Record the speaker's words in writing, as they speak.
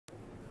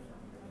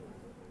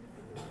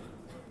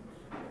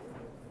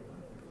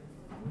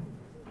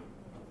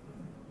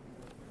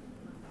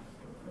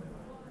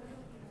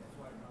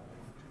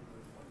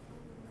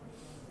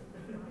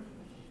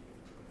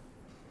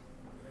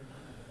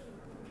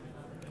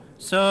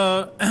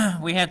So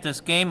we had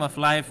this game of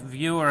live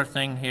viewer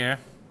thing here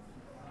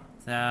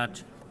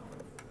that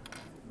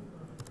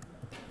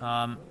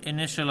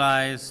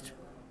initialized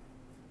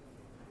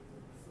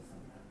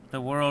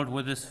the world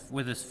with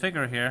this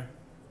figure here,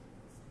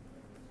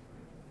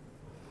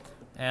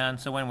 and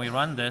so when we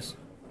run this,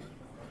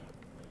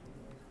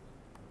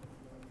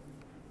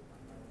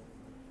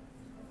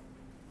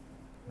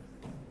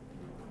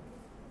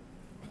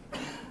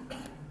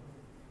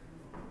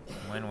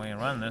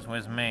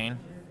 where's main?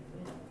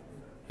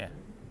 Yeah.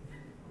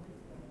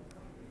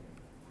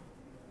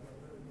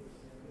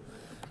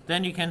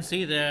 Then you can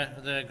see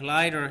the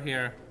glider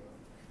here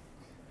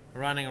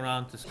running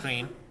around the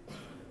screen,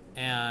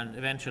 and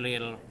eventually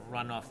it'll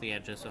run off the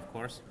edges, of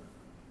course.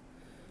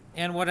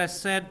 And what I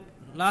said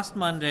last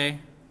Monday,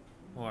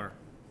 or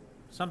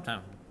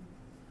sometime,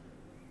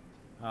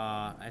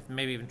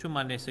 maybe even 2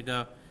 Mondays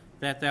ago,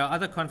 that there are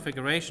other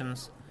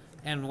configurations,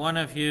 and one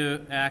of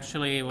you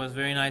actually was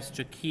very nice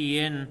to key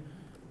in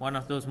one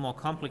of those more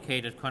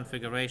complicated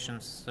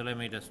configurations. So let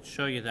me just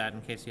show you that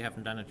in case you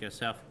haven't done it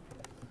yourself.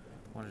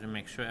 I wanted to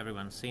make sure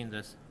everyone's seen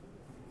this.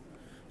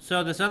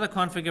 So this other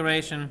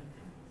configuration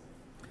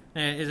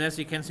is, as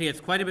you can see, it's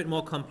quite a bit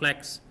more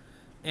complex,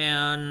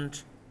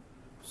 and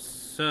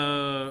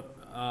so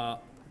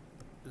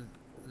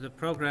the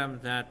program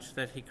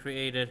that he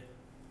created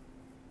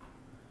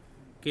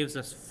gives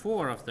us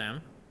 4 of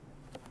them,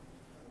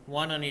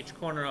 one on each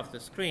corner of the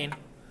screen.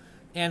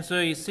 And so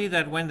you see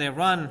that when they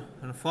run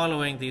and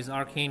following these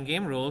arcane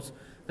game rules,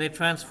 they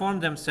transform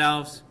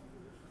themselves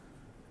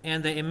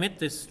and they emit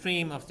this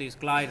stream of these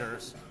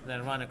gliders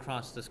that run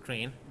across the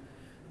screen.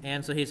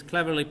 And so he's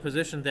cleverly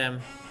positioned them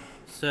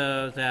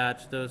so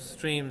that those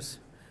streams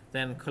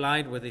then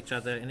collide with each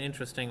other in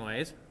interesting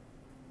ways.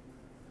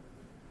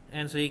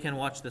 And so you can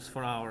watch this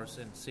for hours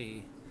and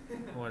see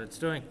what it's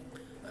doing.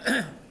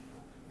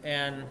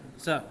 And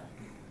so,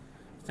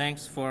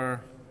 thanks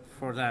for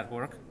that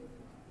work.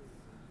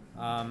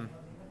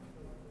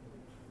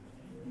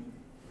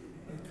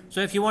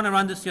 So if you want to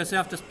run this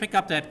yourself, just pick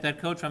up that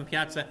code from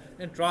Piazza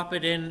and drop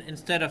it in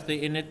instead of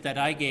the init that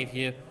I gave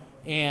you,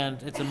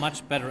 and it's a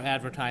much better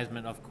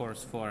advertisement, of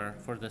course, for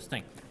this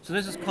thing. So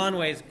this is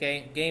Conway's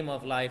game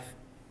of life.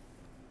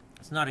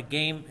 It's not a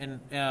game in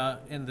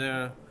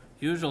the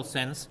usual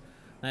sense.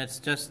 It's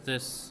just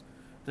this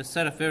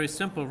set of very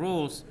simple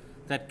rules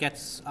that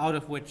gets out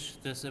of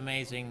which this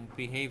amazing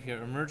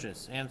behavior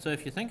emerges. And so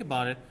if you think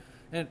about it,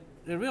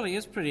 it really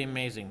is pretty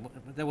amazing.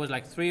 There was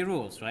like 3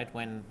 rules, right?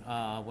 When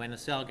a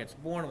cell gets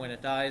born, when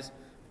it dies,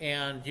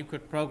 and you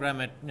could program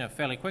it,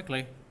 fairly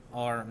quickly,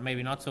 or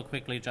maybe not so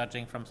quickly,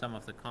 judging from some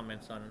of the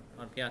comments on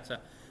Piazza.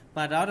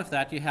 But out of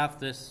that, you have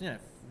this,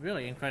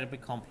 really incredibly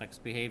complex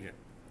behavior.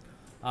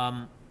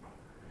 All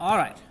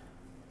right.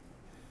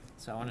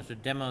 So I wanted to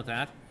demo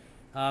that.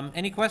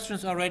 Any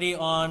questions already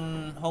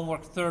on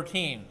homework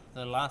 13,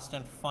 the last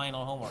and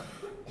final homework?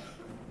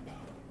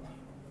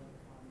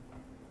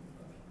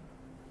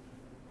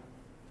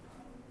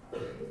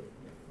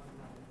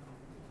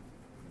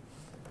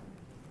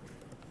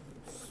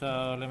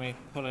 So let me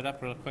pull it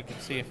up real quick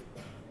and see if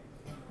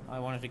I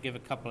wanted to give a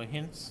couple of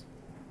hints.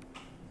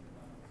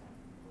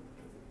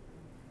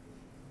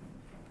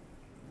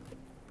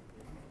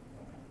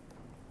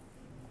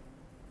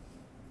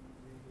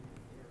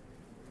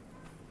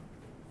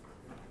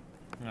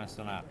 No,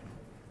 still not.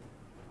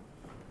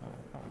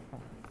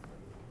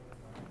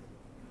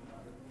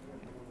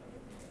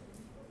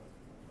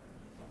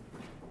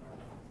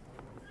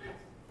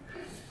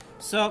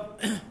 So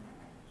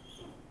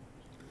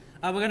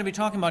we're going to be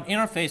talking about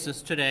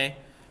interfaces today.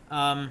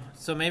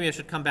 So maybe I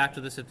should come back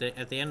to this at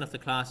the end of the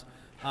class.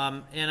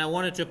 And I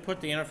wanted to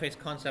put the interface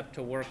concept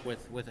to work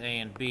with A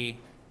and B,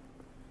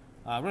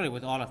 really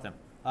with all of them.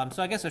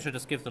 So I guess I should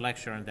just give the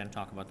lecture and then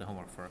talk about the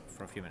homework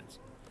for a few minutes.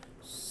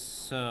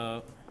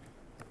 So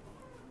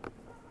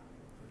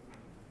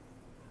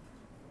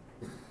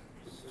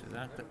let's do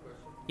that.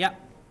 Yeah.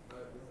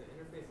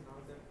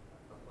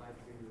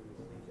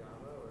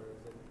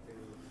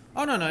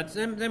 Oh, no,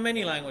 there are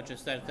many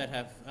languages that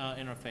have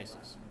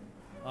interfaces.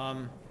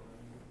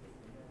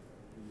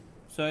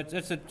 So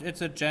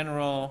it's a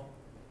general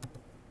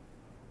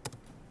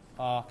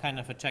kind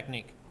of a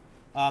technique.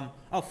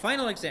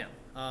 Final exam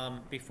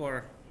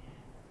before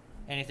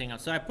anything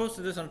else. So I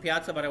posted this on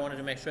Piazza, but I wanted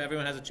to make sure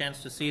everyone has a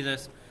chance to see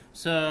this.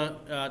 So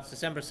it's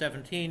December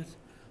 17th.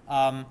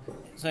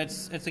 So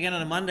it's again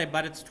on a Monday,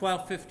 but it's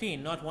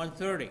 12:15, not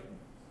 1:30.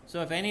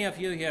 So if any of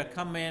you here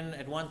come in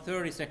at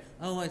 1:30 say,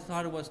 oh, I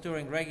thought it was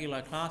during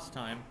regular class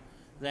time,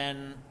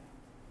 then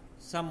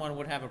someone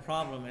would have a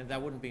problem, and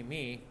that wouldn't be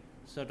me,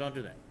 so don't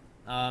do that.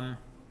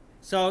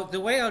 So the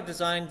way I'll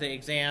design the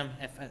exam,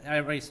 if I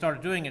already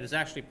started doing it, is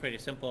actually pretty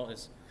simple.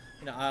 Is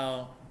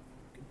I'll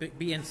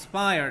be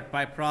inspired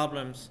by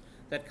problems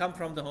that come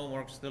from the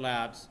homeworks, the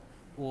labs,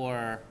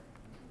 or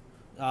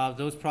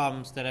those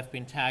problems that I've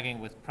been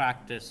tagging with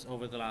practice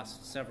over the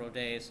last several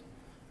days.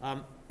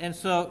 And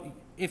so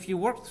if you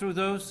work through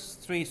those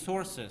 3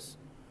 sources,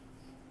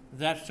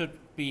 that should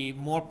be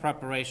more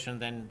preparation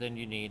than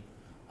you need.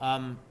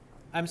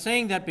 I'm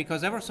saying that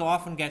because ever so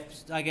often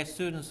I get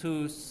students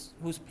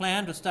whose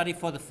plan to study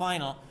for the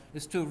final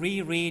is to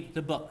reread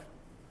the book.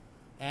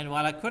 And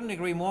while I couldn't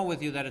agree more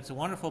with you that it's a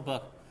wonderful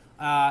book,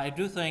 I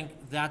do think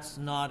that's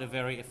not a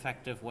very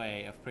effective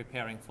way of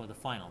preparing for the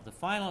final. The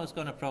final is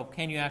going to probe,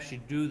 can you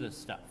actually do this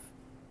stuff?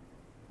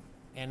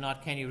 And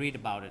not can you read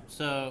about it.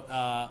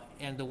 So,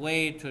 and the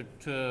way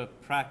to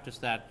practice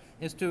that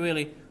is to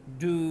really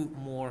do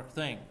more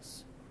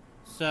things.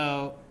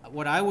 So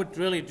what I would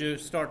really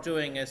start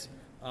doing is,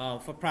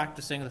 for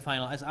practicing the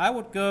final, is I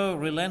would go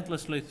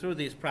relentlessly through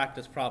these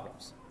practice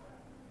problems.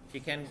 If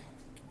you can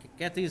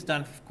get these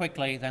done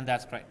quickly, then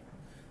that's great.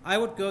 I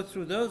would go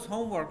through those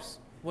homeworks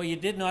where you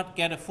did not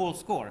get a full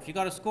score. If you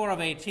got a score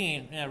of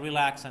 18,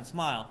 relax and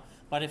smile.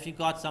 But if you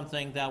got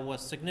something that was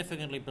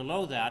significantly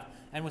below that,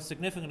 and with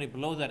significantly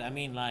below that, I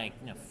mean like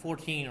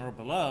 14 or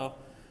below,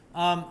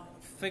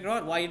 figure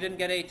out why you didn't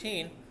get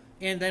 18,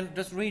 and then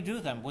just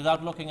redo them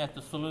without looking at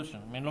the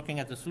solution. I mean, looking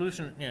at the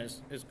solution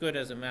is good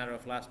as a matter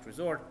of last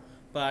resort,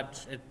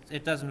 but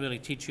it doesn't really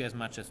teach you as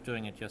much as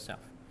doing it yourself.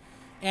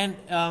 And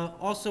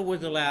also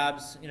with the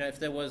labs, if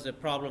there was a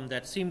problem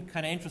that seemed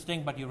kind of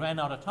interesting, but you ran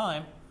out of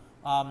time,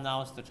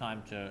 now is the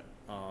time to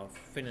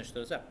finish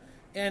those up.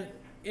 And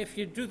if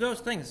you do those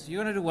things,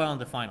 you're going to do well in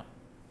the final.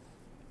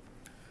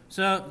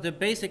 So the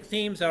basic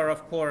themes are,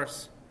 of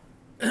course,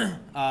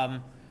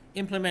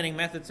 implementing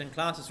methods in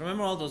classes.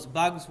 Remember all those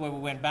bugs where we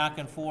went back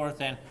and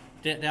forth and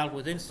dealt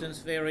with instance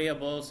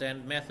variables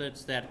and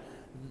methods that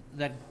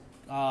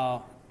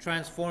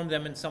transform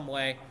them in some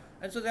way.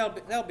 And so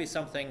there'll be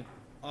something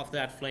of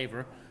that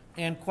flavor.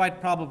 And quite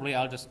probably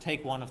I'll just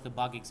take one of the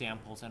bug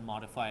examples and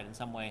modify it in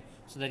some way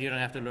so that you don't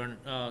have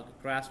to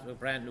grasp a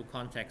brand new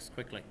context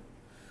quickly.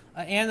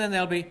 And then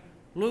there'll be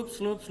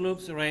loops, loops,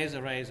 loops, arrays,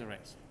 arrays,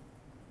 arrays.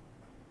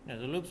 The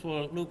loops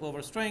will loop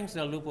over strings,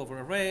 they'll loop over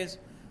arrays,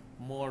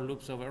 more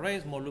loops over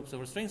arrays, more loops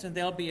over strings, and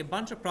there'll be a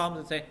bunch of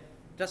problems that say,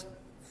 just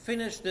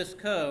finish this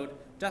code,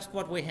 just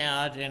what we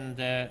had in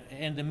the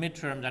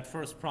midterm, that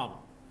first problem.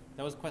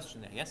 There was a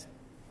question there, yes?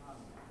 Are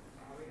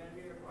we going to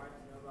be required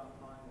to know about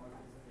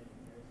polymorphism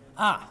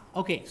and inheritance?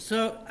 Okay,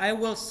 so I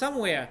will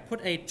somewhere put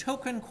a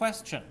token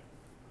question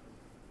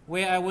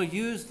where I will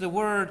use the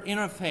word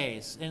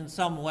interface in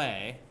some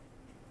way,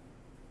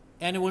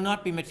 and it will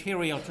not be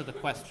material to the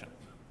question.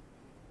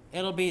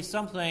 It'll be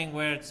something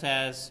where it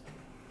says,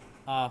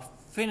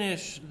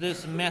 finish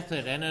this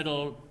method, and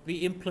it'll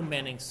be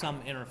implementing some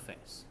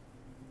interface,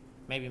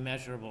 maybe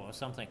measurable or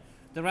something.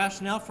 The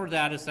rationale for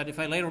that is that if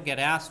I later get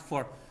asked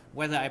for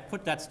whether I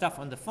put that stuff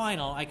on the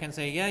final, I can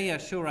say, yeah,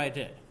 sure I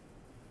did.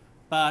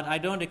 But I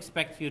don't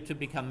expect you to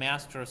become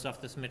masters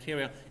of this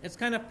material. It's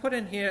kind of put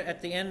in here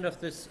at the end of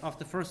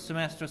the first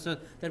semester, so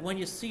that when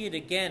you see it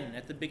again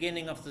at the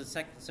beginning of the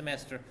second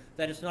semester,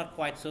 that it's not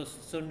quite so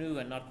new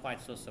and not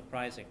quite so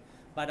surprising.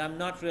 But I'm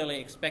not really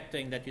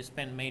expecting that you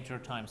spend major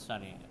time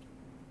studying it.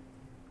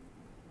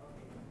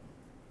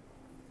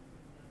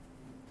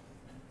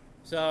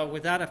 So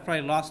with that, I've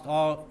probably lost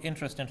all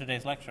interest in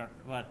today's lecture.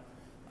 But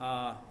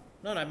no,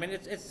 I mean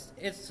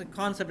it's a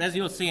concept, as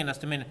you'll see in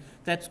just a minute,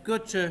 that's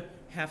good to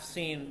have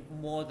seen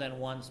more than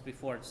once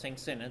before it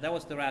sinks in. And that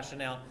was the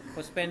rationale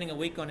for spending a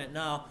week on it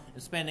now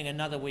and spending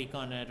another week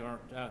on it, or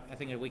I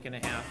think a week and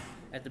a half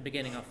at the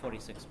beginning of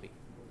 46B.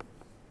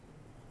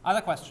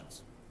 Other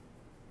questions?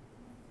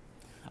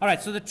 All right,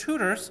 so the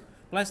tutors,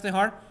 bless their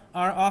heart,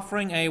 are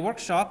offering a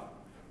workshop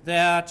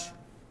that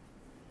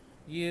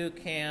you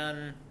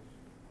can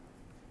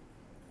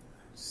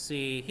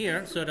see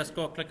here. So just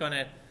go click on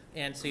it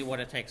and see what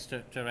it takes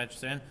to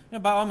register.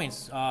 And by all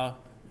means,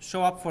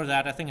 show up for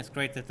that. I think it's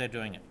great that they're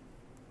doing it.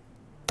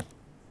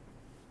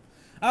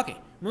 Okay,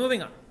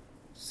 moving on.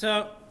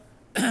 So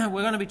we're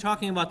going to be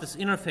talking about this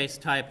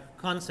interface type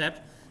concept,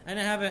 and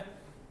I have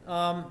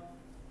a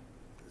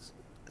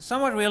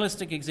somewhat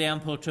realistic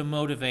example to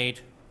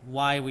motivate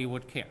why we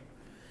would care.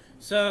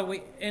 So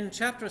in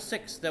Chapter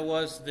 6, there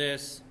was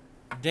this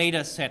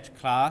data set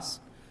class,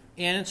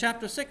 and in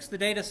Chapter 6, the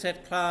data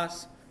set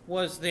class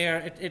was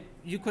there.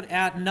 You could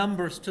add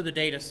numbers to the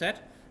data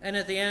set, and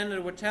at the end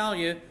it would tell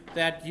you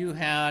that you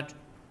had,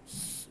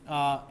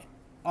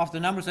 of the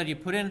numbers that you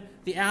put in,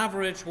 the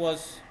average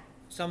was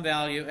some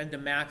value and the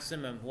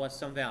maximum was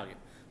some value.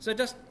 So it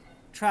just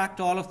tracked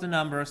all of the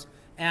numbers,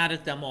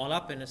 added them all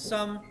up in a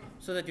sum,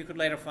 so that you could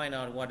later find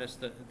out what is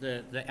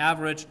the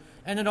average,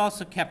 and it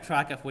also kept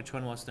track of which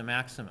one was the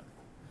maximum.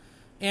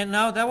 And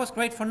now that was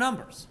great for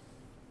numbers.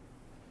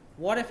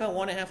 What if I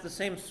want to have the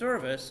same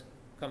service,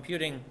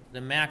 computing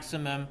the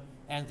maximum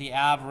and the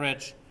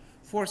average,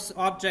 for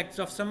objects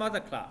of some other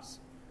class?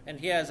 And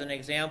here's an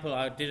example.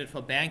 I did it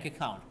for bank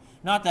account.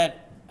 Not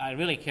that I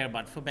really care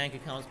about for bank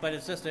accounts, but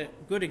it's just a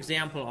good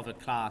example of a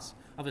class,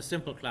 of a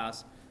simple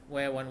class,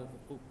 where one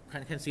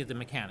can see the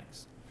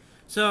mechanics.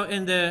 So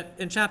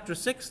in Chapter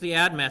 6, the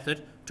add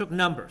method took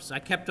numbers. I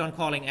kept on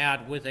calling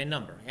add with a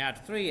number.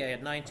 Add 3,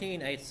 add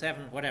 19, add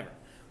 7, whatever.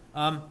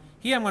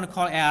 Here I'm going to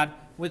call add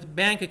with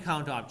bank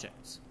account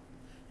objects.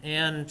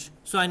 And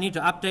so I need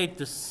to update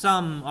the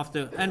sum of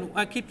the, and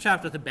I keep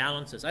track of the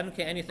balances. I don't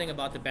care anything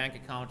about the bank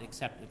account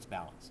except its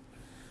balance.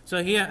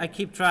 So here I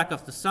keep track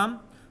of the sum,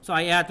 so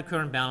I add the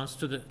current balance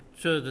to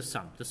the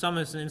sum. The sum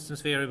is an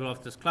instance variable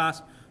of this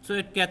class, so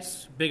it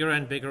gets bigger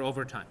and bigger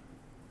over time.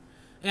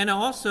 And I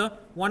also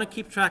want to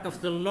keep track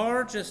of the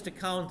largest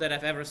account that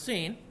I've ever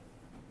seen.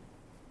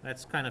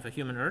 That's kind of a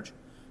human urge.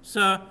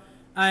 So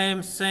I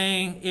am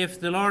saying if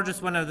the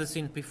largest one I've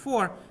seen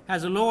before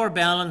has a lower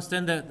balance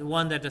than the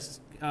one that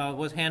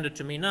was handed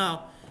to me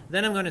now,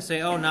 then I'm going to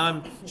say, oh, now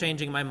I'm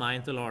changing my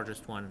mind. The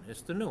largest one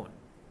is the new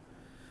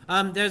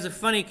one. There's a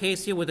funny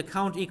case here with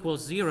account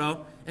equals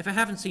 0. If I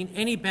haven't seen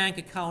any bank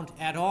account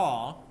at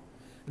all,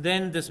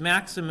 then this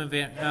maximum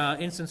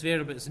instance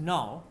variable is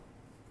null,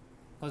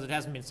 because it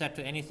hasn't been set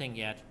to anything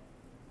yet.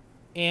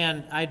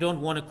 And I don't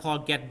want to call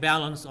get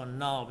balance on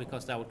null,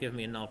 because that would give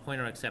me a null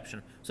pointer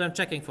exception. So I'm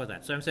checking for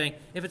that. So I'm saying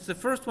if it's the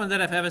first one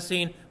that I've ever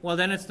seen, well,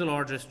 then it's the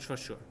largest for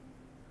sure.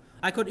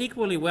 I could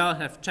equally well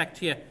have checked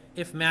here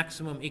if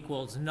maximum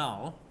equals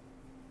null,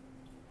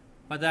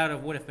 but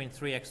that would have been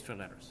 3 extra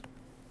letters.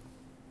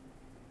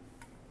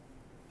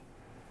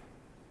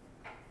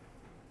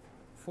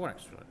 4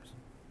 extra letters.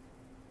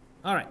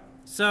 All right,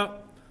 so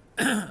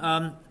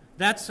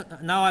that's,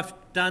 now I've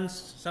done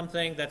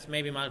something that's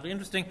maybe mildly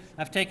interesting.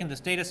 I've taken this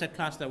data set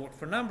class that worked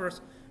for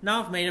numbers.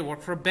 Now I've made it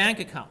work for bank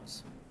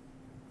accounts.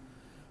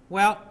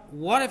 Well,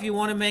 what if you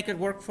want to make it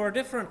work for a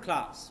different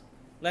class?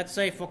 Let's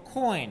say for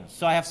coins.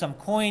 So I have some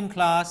coin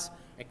class.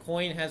 A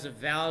coin has a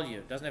value.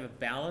 It doesn't have a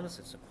balance.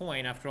 It's a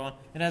coin after all.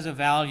 It has a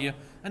value.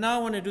 And now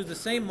I want to do the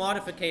same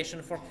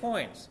modification for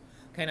coins.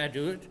 Can I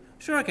do it?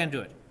 Sure, I can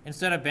do it.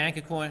 Instead of bank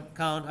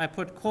account, I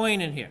put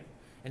coin in here.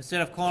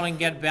 Instead of calling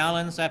get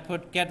balance, I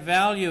put get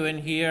value in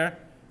here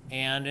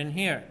and in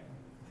here.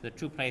 The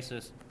 2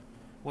 places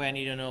where I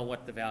need to know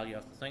what the value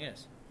of the thing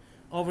is.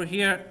 Over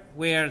here,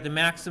 where the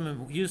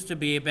maximum used to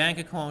be a bank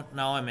account,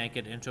 now I make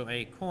it into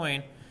a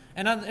coin.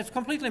 And it's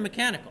completely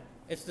mechanical.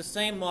 It's the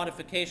same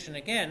modification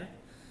again.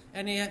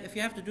 And if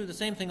you have to do the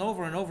same thing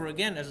over and over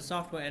again as a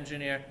software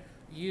engineer,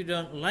 you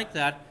don't like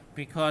that,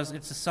 because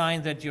it's a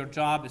sign that your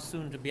job is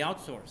soon to be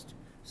outsourced.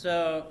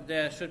 So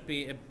there should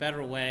be a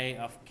better way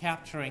of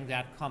capturing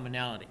that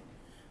commonality.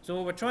 So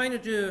what we're trying to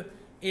do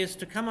is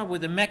to come up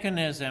with a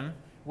mechanism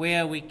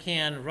where we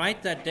can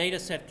write that data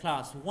set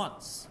class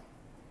once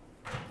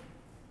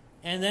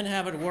and then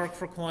have it work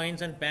for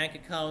coins and bank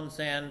accounts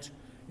and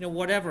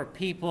whatever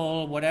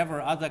people, whatever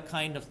other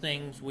kind of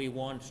things we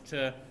want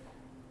to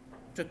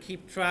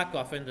keep track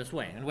of in this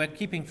way. And what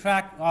keeping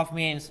track of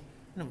means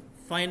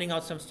finding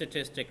out some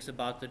statistics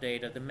about the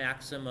data, the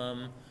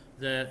maximum,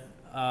 the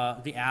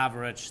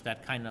average,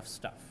 that kind of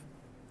stuff.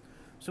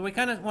 So we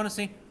kind of want to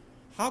see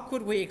how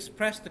could we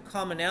express the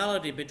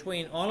commonality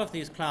between all of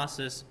these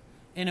classes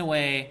in a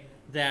way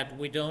that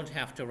we don't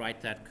have to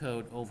write that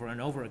code over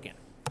and over again.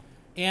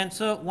 And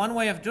so one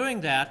way of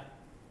doing that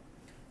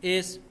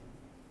is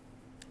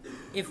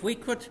if we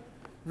could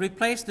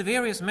replace the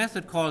various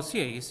method calls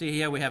here. You see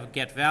here we have a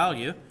get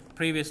value.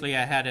 Previously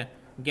I had a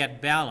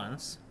get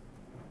balance.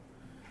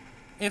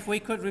 If we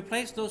could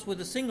replace those with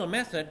a single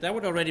method, that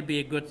would already be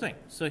a good thing.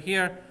 So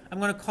here I'm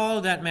going to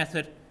call that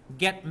method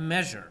get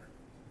measure,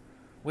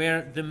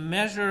 where the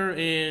measure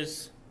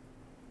is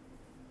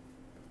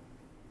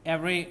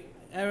every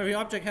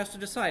object has to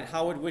decide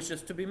how it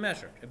wishes to be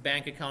measured. A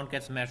bank account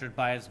gets measured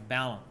by its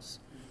balance.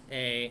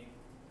 A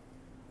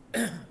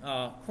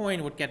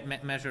coin would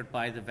get measured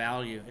by the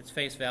value, its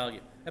face value.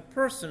 A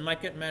person might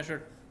get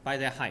measured by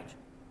their height.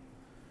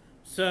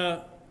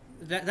 So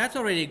that's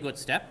already a good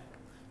step.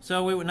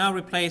 So we would now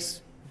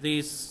replace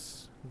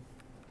these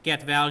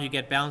get value,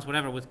 get balance,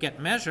 whatever, with get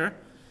measure.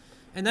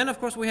 And then, of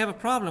course, we have a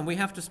problem. We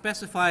have to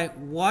specify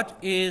what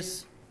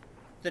is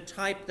the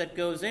type that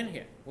goes in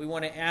here. We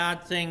want to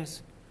add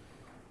things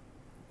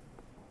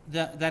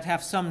that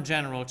have some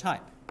general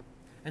type.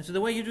 And so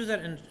the way you do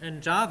that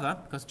in Java,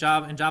 because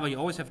in Java you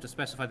always have to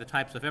specify the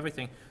types of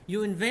everything,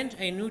 you invent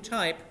a new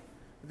type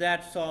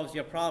that solves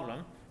your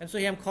problem. And so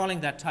here I'm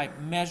calling that type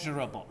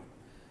measurable.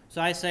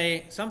 So I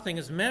say something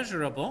is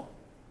measurable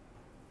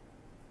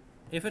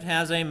if it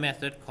has a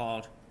method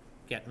called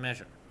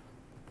getMeasure.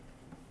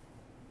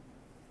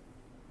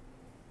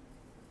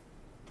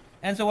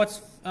 And so what's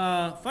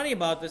funny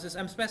about this is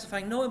I'm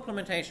specifying no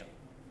implementation.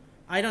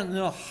 I don't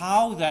know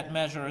how that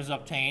measure is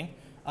obtained.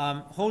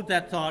 Hold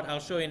that thought. I'll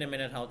show you in a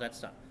minute how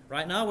that's done.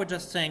 Right now we're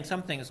just saying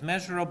something is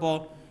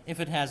measurable if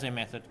it has a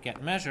method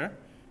getMeasure,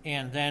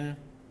 and then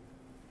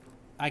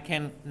I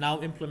can now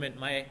implement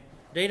my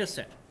data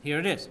set. Here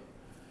it is.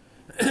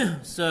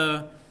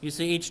 So you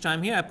see each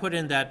time here I put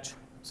in that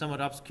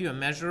somewhat obscure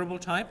measurable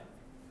type.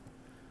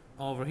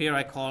 Over here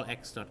I call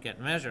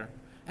x.getMeasure.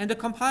 And the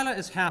compiler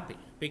is happy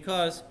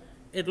because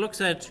it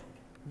looks at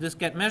this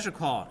getMeasure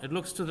call. It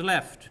looks to the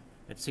left.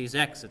 It sees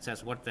x. It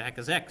says, what the heck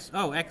is x?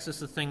 Oh, x is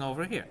the thing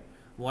over here.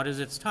 What is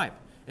its type?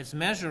 It's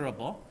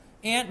measurable.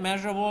 And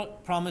measurable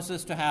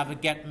promises to have a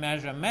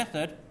getMeasure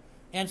method.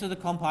 And so the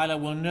compiler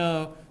will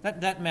know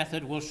that that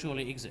method will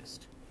surely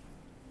exist.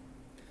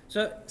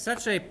 So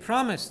such a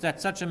promise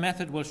that such a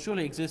method will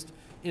surely exist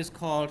is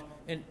called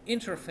an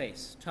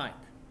interface type.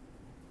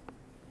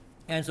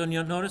 And so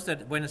you'll notice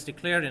that when it's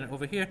declared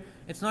over here,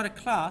 it's not a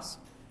class,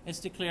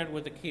 it's declared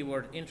with the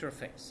keyword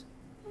interface.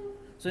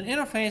 So an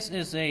interface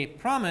is a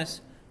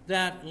promise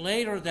that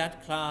later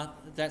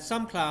that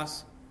some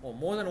class, or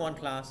more than one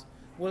class,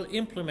 will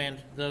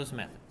implement those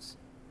methods.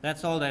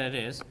 That's all that it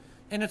is.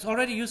 And it's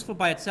already useful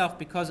by itself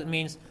because it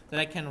means that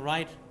I can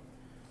write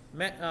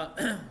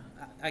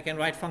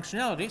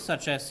functionality,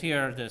 such as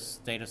here this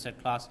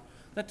dataset class,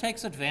 that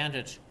takes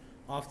advantage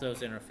of those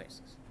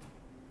interfaces.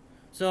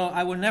 So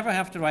I will never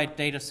have to write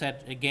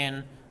dataset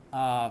again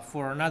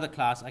for another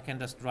class. I can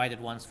just write it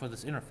once for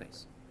this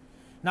interface.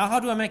 Now, how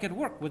do I make it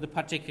work with a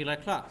particular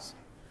class?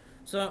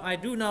 So I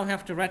do now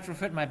have to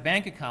retrofit my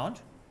bank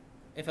account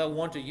if I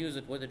want to use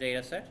it with a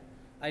dataset.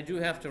 I do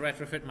have to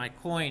retrofit my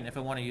coin if I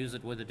want to use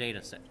it with a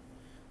dataset.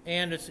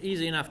 And it's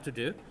easy enough to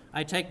do.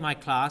 I take my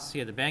class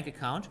here, the bank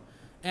account,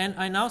 and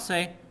I now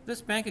say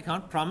this bank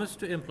account promised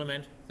to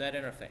implement that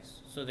interface.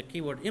 So the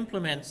keyword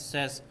implement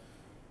says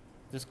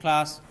this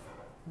class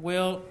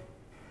will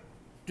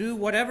do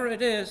whatever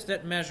it is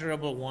that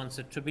Measurable wants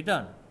it to be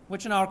done,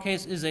 which in our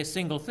case is a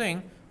single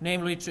thing,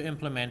 namely to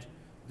implement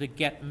the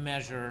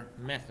getMeasure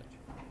method.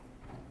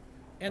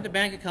 And the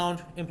bank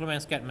account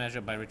implements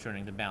getMeasure by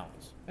returning the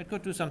balance. It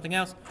could do something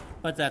else,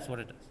 but that's what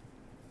it does.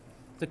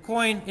 The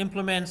coin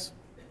implements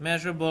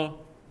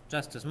Measurable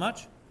just as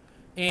much,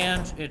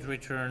 and it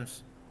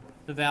returns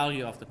the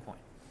value of the coin.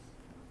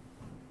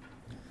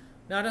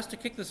 Now, just to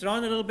kick this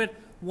around a little bit,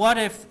 what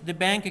if the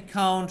bank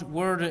account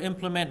were to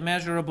implement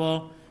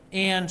Measurable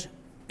and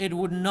it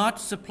would not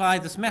supply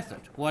this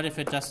method? What if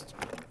it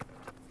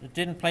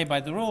didn't play by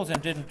the rules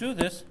and didn't do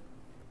this?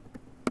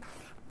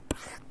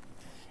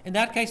 In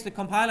that case, the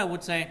compiler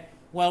would say,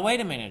 well, wait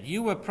a minute,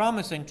 you were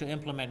promising to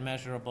implement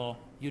Measurable,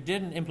 you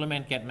didn't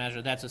implement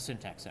getMeasure, that's a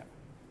syntax error.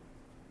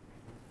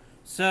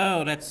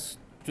 So let's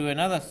do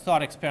another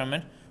thought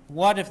experiment.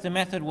 What if the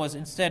method was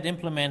instead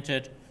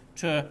implemented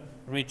to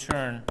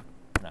return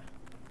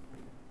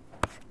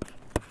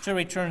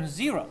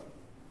 0?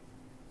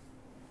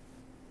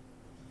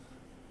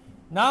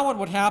 Now what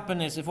would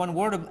happen is if one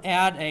were to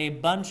add a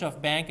bunch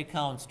of bank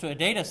accounts to a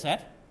data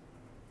set,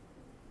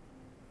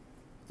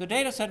 the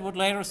data set would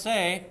later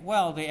say,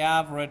 well, the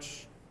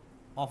average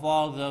of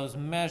all those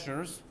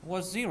measures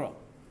was 0,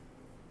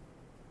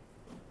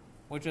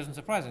 which isn't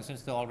surprising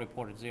since they all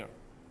reported 0.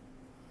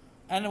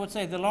 And it would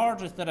say the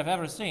largest that I've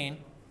ever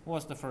seen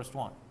was the first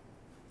one.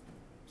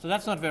 So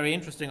that's not very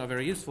interesting or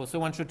very useful, so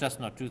one should just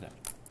not do that.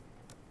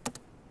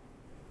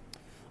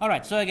 All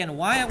right, so again,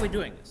 why are we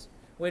doing this?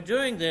 We're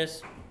doing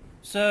this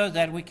so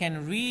that we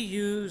can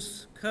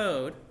reuse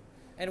code.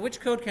 And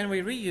which code can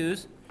we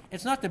reuse?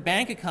 It's not the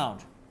bank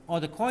account or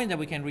the coin that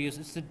we can reuse,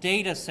 it's the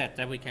data set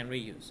that we can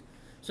reuse.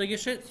 So you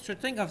should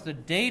think of the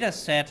data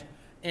set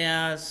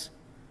as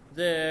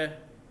the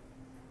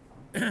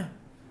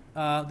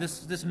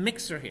this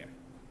mixer here.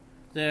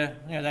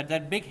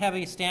 That big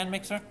heavy stand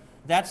mixer,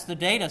 that's the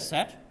data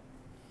set.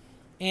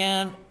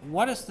 And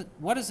what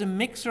is a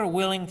mixer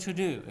willing to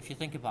do, if you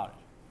think about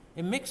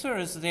it? A mixer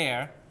is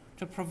there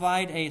to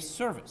provide a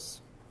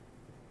service,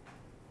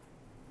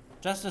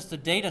 just as the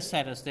data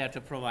set is there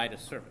to provide a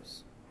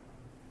service.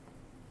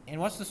 And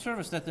what's the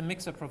service that the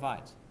mixer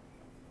provides?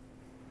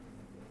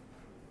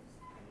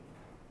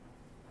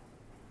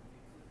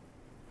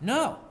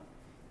 No.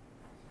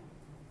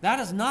 That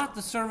is not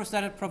the service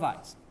that it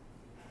provides.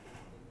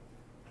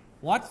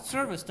 What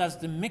service does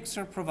the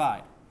mixer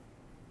provide?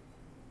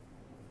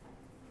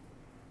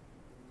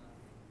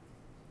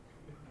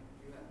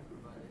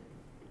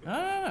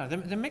 No.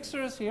 The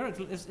mixer is here.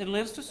 It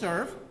lives to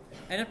serve,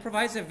 and it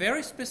provides a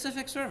very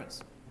specific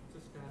service.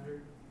 It's a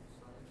standard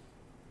size.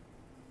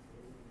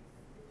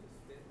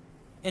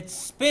 It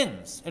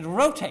spins. It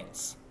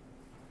rotates.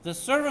 The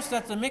service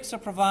that the mixer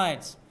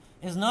provides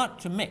is not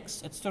to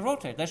mix. It's to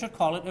rotate. They should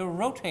call it a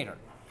rotator,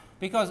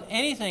 because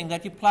anything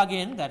that you plug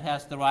in that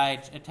has the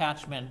right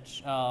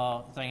attachment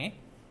thingy,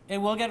 it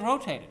will get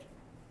rotated.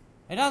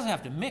 It doesn't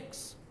have to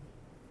mix,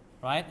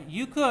 right?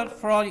 You could,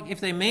 if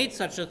they made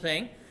such a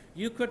thing,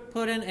 you could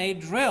put in a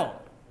drill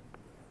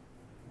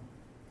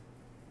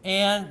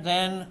and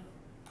then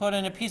put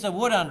in a piece of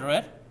wood under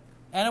it,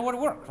 and it would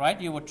work, right?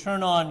 You would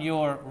turn on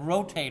your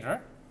rotator.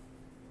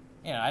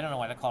 I don't know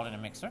why they call it a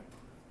mixer.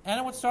 And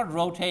it would start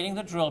rotating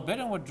the drill bit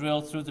and would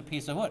drill through the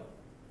piece of wood.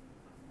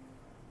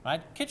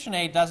 Right?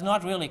 KitchenAid does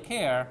not really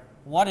care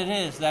what it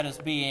is that is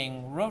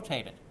being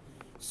rotated.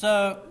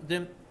 So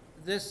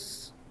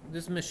this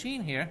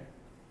machine here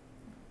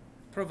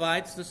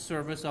provides the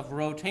service of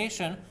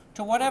rotation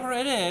to whatever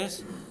it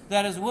is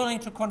that is willing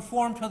to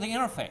conform to the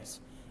interface.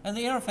 And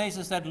the interface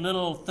is that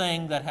little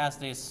thing that has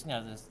this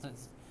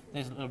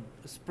little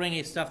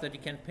springy stuff that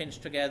you can pinch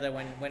together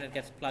when it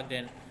gets plugged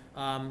in.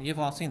 You've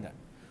all seen that.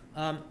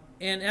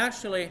 And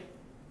actually,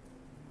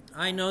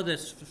 I know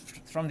this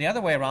from the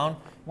other way around.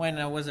 When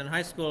I was in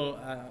high school,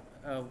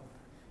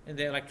 in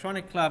the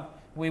electronic club,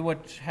 we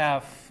would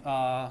have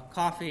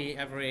coffee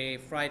every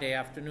Friday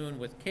afternoon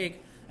with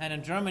cake, And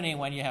in Germany,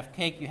 when you have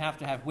cake, you have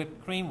to have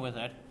whipped cream with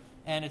it.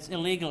 And it's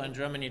illegal in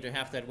Germany to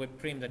have that whipped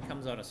cream that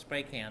comes out of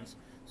spray cans.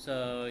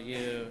 So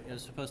you're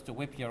supposed to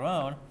whip your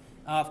own.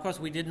 Of course,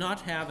 we did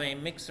not have a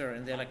mixer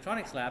in the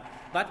electronics lab,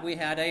 but we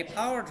had a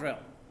power drill.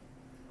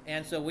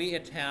 And so we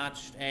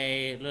attached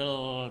a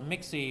little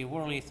mixy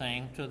whirly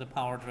thing to the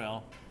power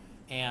drill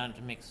and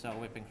mixed our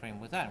whipping cream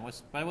with that.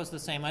 But it was the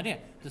same idea.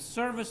 The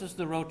service is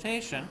the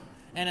rotation,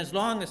 and as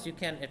long as you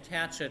can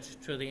attach it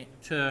to the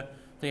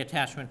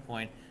attachment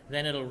point,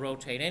 then it'll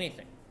rotate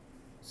anything.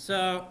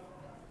 So,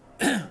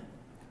 and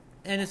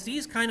it's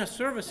these kind of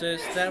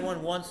services that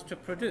one wants to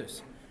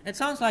produce. It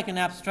sounds like an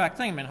abstract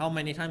thing. I mean, how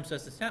many times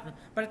does this happen?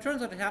 But it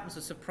turns out it happens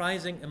a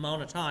surprising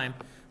amount of time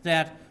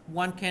that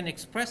one can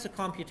express a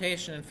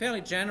computation in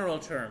fairly general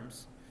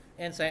terms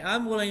and say,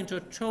 I'm willing to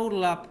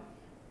total up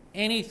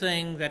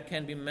anything that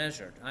can be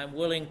measured. I'm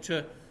willing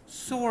to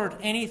sort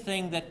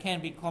anything that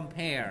can be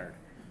compared.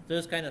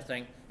 Those kind of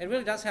thing. It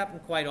really does happen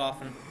quite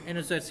often, and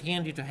it's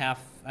handy to have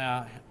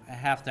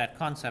that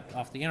concept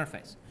of the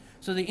interface.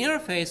 So the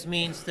interface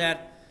means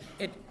that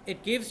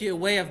it gives you a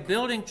way of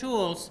building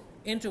tools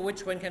into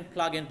which one can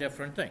plug in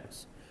different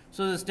things.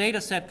 So this data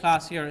set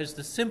class here is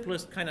the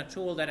simplest kind of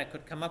tool that I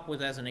could come up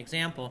with as an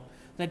example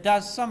that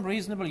does some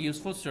reasonably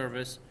useful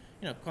service,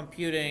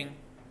 computing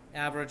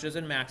averages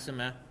and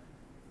maxima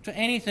to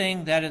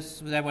anything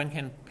that one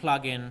can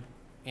plug in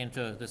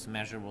into this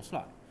measurable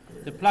slot.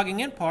 The plugging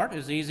in part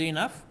is easy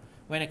enough.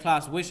 When a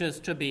class wishes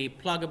to be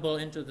pluggable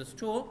into this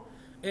tool,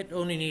 it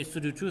only needs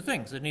to do two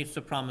things. It needs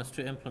to promise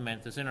to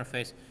implement this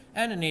interface,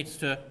 and it needs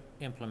to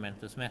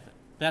implement this method.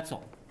 That's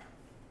all.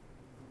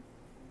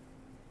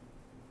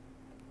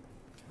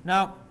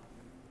 Now,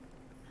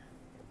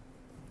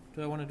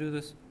 do I want to do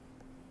this?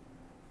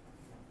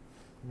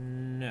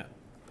 No.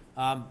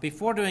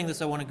 Before doing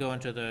this, I want to go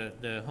into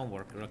the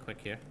homework real quick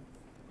here.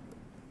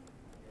 I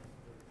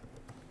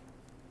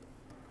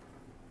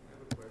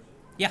have a question.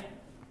 Yeah.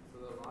 So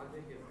the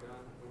logic is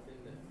done within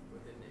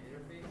the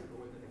interface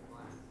or within the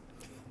class?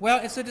 Well,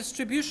 it's a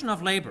distribution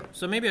of labor.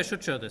 So maybe I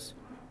should show this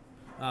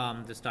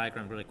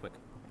diagram really quick.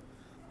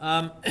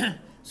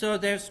 So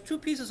there's two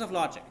pieces of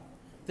logic.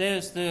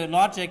 There's the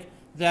logic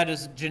that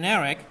is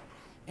generic,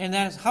 and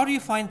that is how do you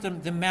find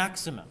the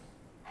maximum?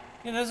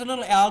 There's a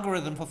little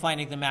algorithm for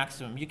finding the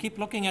maximum. You keep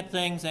looking at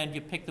things and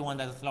you pick the one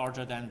that is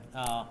larger than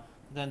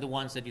the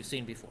ones that you've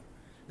seen before.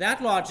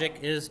 That logic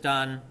is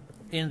done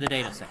in the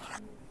data set.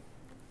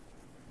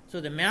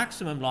 So the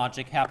maximum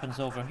logic happens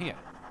over here.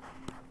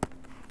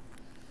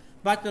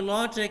 But the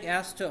logic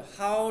as to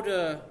how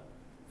to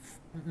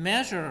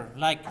measure,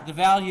 like the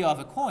value of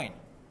a coin,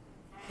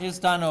 is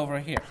done over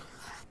here.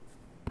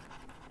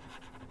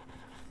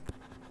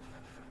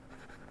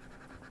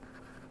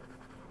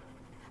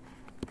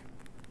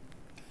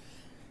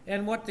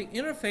 And what the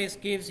interface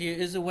gives you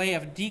is a way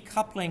of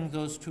decoupling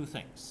those two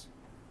things.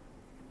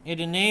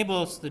 It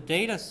enables the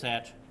data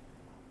set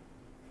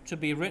to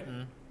be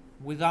written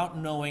without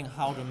knowing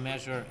how to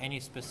measure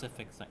any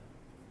specific thing.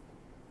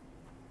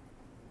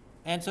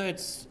 And so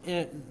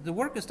the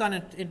work is done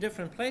in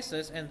different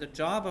places, and the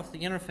job of the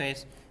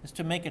interface is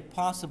to make it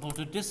possible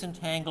to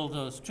disentangle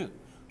those two,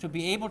 to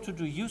be able to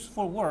do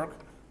useful work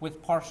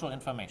with partial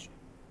information.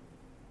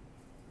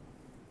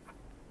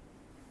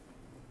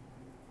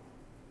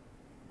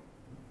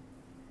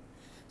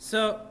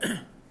 So,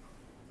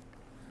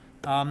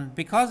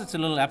 because it's a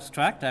little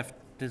abstract, I've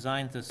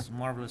designed this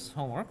marvelous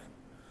homework.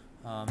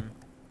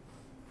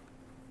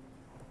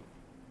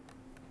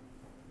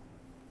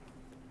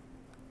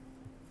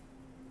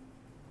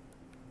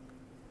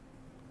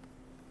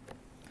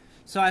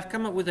 So I've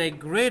come up with a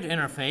grid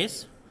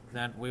interface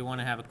that we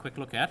want to have a quick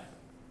look at.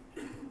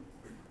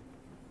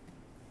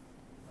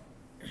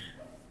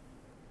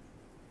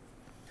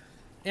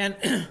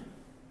 And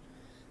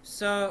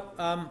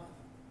so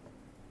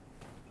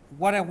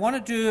what I want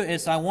to do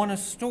is I want to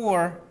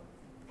store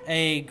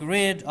a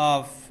grid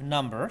of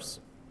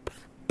numbers,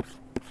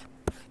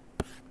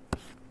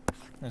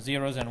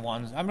 zeros and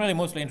ones. I'm really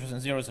mostly interested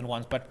in zeros and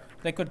ones, but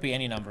there could be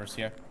any numbers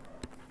here.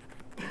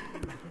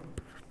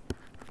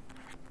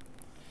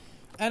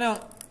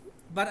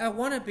 But I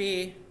want to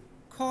be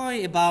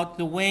coy about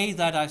the way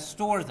that I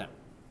store them.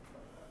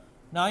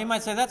 Now you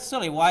might say, that's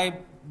silly.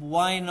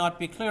 Why not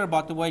be clear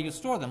about the way you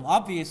store them?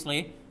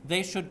 Obviously,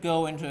 they should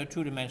go into a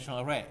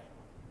two-dimensional array.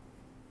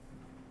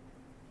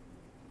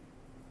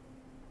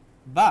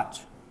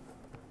 But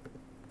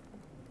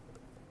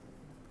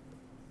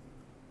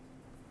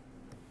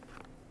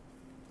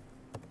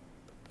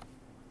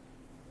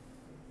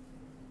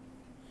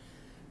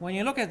when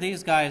you look at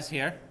these guys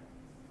here,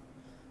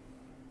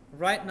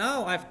 right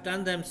now I've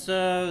done them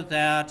so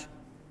that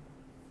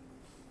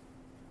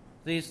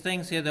these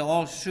things here, they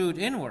all shoot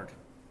inward.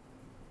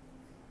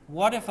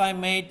 What if I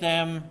made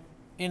them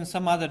in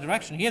some other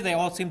direction? Here they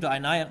all seem to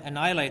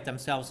annihilate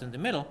themselves in the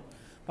middle.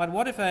 But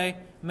what if I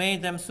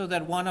made them so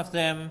that one of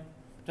them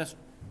just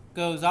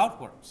goes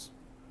outwards?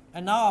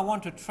 And now I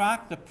want to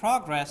track the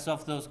progress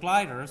of those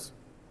gliders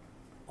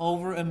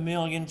over 1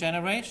 million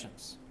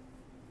generations.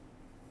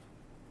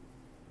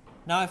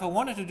 Now, if I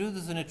wanted to do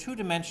this in a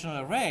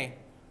two-dimensional array,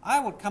 I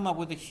would come up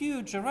with a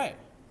huge array,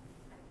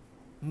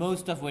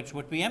 most of which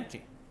would be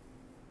empty.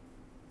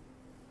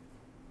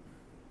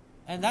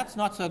 And that's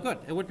not so good.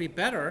 It would be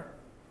better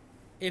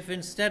if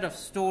instead of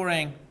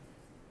storing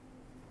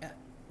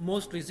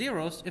mostly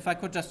zeros, if I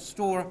could just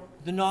store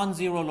the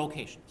non-zero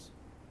locations.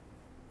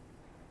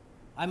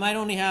 I might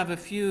only have a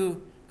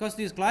few, because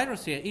these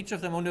gliders here, each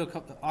of them only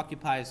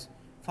occupies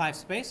 5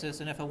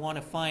 spaces, and if I want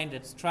to find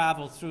its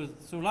travel through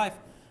life,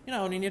 I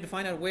only need to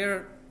find out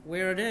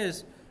where it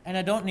is, and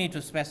I don't need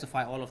to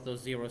specify all of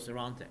those zeros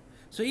around there.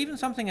 So even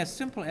something as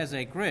simple as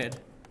a grid,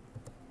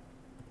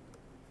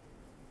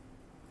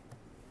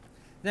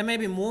 there may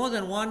be more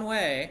than one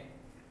way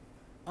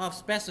of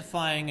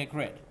specifying a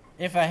grid.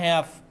 If I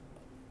have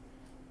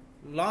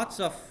lots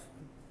of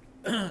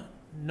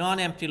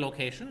non-empty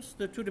locations,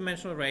 the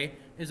two-dimensional array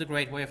is a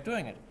great way of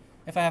doing it.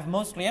 If I have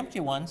mostly empty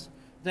ones,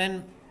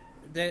 then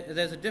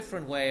there's a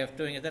different way of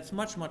doing it that's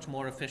much, much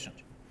more efficient.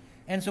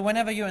 And so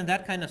whenever you're in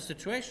that kind of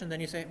situation,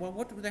 then you say, well,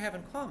 what do they have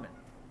in common?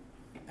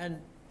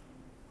 And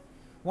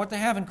what they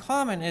have in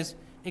common is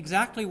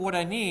exactly what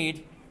I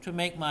need to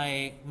make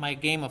my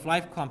game of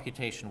life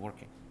computation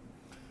working.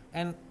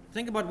 And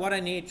think about what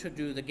I need to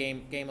do the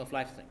game of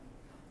life thing.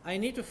 I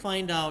need to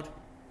find out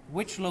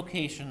which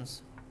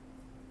locations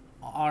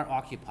are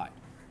occupied.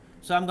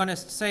 So I'm going to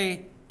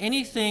say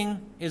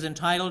anything is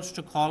entitled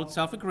to call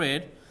itself a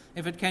grid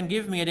if it can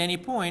give me at any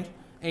point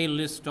a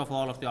list of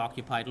all of the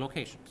occupied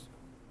locations.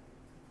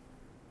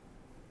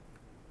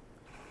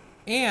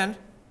 And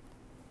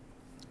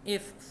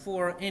if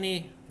for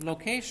any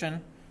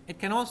location, it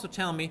can also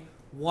tell me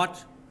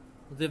what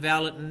the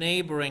valid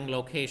neighboring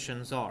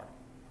locations are.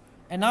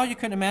 And now you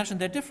can imagine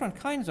there are different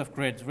kinds of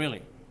grids,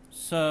 really.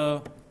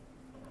 So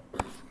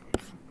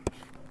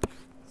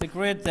the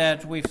grid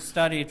that we've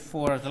studied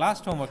for the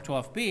last homework,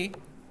 12b,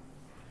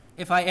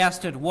 if I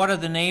asked it, what are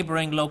the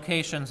neighboring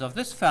locations of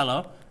this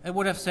fellow, it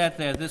would have said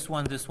there, this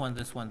one, this one,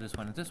 this one, this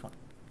one, and this one.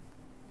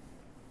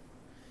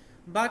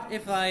 But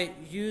if I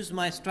use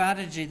my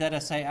strategy that I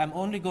say I'm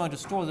only going to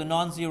store the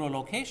non-zero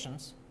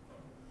locations,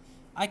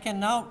 I can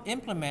now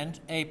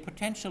implement a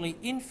potentially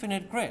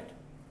infinite grid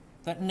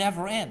that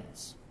never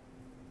ends.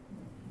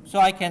 So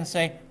I can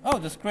say, oh,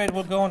 this grid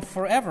will go on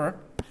forever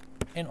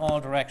in all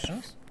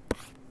directions.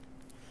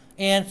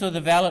 And so the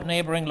valid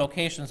neighboring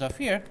locations of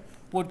here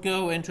would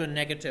go into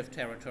negative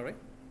territory.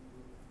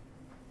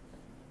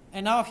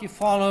 And now if you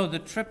follow the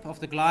trip of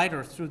the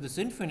glider through this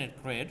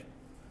infinite grid,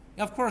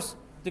 of course,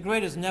 the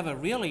grid is never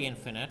really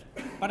infinite,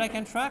 but I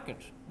can track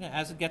it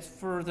as it gets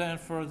further and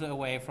further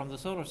away from the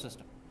solar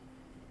system.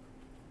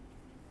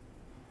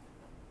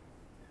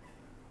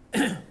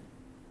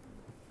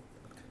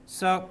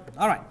 So,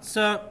 all right,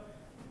 so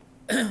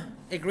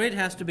a grid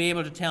has to be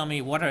able to tell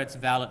me what are its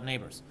valid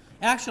neighbors.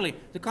 Actually,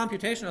 the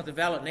computation of the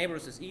valid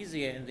neighbors is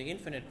easier in the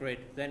infinite grid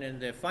than in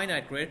the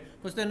finite grid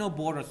because there are no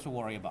borders to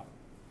worry about.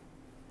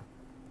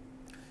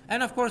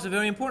 And of course, a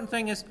very important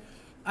thing is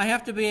I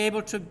have to be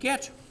able to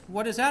get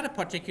what is at a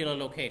particular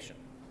location.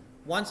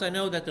 Once I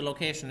know that the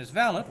location is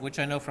valid, which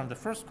I know from the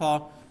first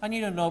call, I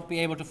need to be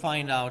able to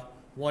find out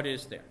what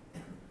is there.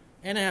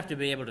 And I have to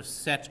be able to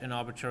set an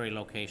arbitrary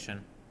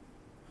location.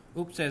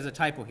 Oops, there's a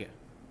typo here.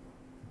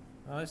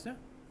 Oh, is there?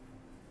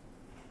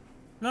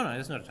 No,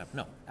 there's not a typo.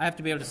 No, I have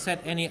to be able to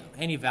set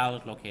any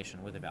valid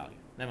location with a value.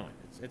 Never mind,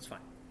 it's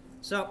fine.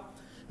 So,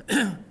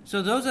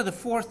 so those are the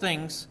 4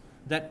 things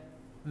that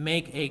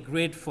make a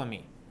grid for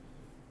me.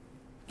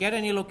 Get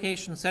any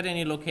location, set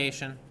any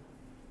location,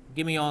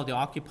 give me all the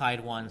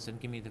occupied ones, and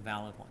give me the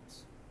valid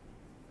ones.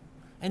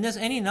 And there's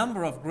any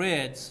number of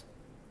grids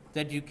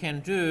that you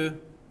can do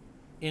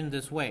in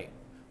this way.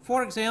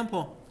 For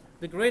example,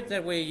 the grid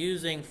that we're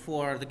using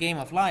for the game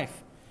of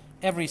life,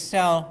 every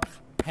cell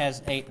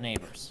has 8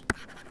 neighbors.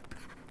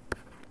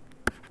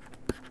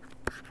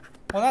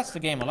 Well, that's the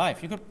game of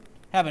life. You could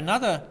have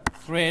another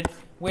grid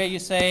where you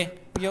say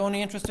you're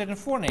only interested in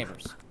 4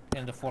 neighbors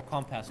in the 4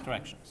 compass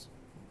directions.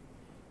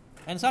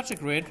 And such a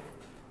grid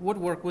would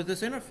work with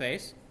this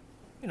interface.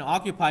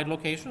 Occupied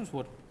locations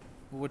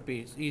would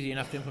be easy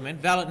enough to implement.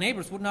 Valid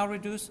neighbors would now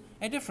reduce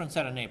a different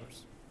set of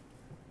neighbors.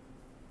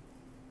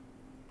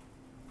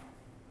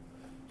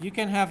 You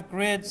can have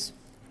grids,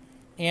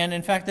 and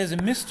in fact, there's a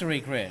mystery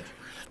grid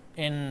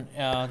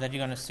that you're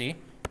going to see.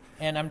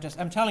 And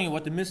I'm telling you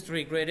what the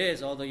mystery grid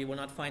is, although you will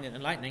not find it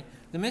enlightening.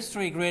 The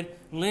mystery grid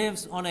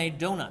lives on a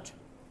donut,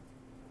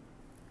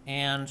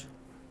 and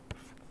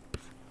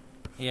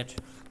it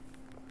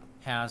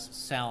has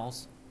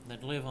cells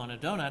that live on a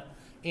donut,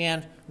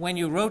 and when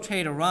you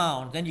rotate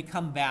around, then you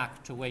come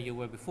back to where you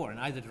were before in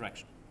either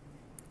direction.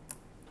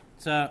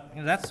 So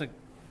that's a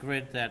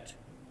grid that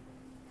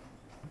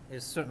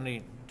is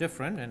certainly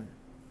different, and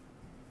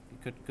you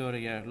could go to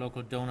your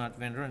local donut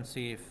vendor and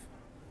see if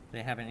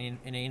they have any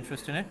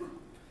interest in it.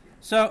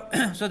 So,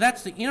 so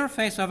that's the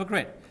interface of a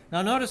grid.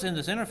 Now notice in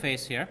this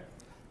interface here,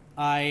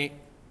 I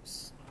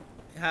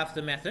have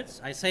the methods.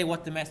 I say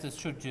what the methods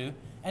should do,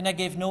 and I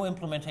gave no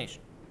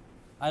implementation.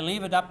 I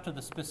leave it up to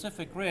the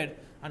specific grid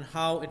on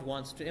how it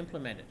wants to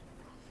implement it.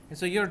 And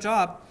so your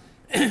job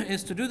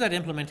is to do that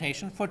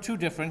implementation for two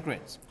different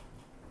grids.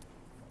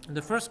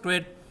 The first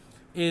grid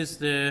is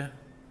the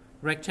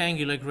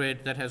rectangular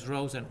grid that has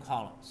rows and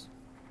columns.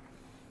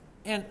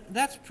 And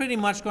that's pretty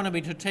much going to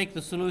be to take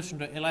the solution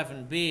to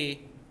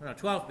 11b, no,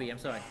 12b, I'm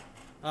sorry.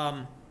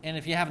 And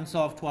if you haven't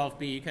solved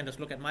 12b, you can just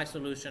look at my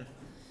solution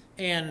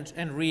and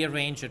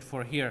rearrange it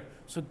for here.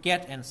 So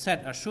get and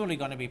set are surely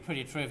going to be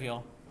pretty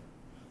trivial.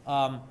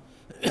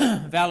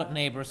 Valid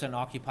neighbors and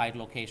occupied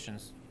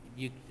locations,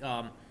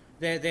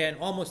 they're in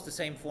almost the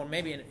same form,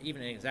 maybe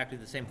even in exactly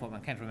the same form, I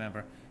can't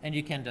remember. And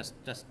you can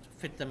just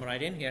fit them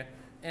right in here.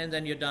 And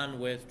then you're done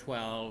with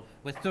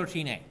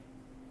 13a.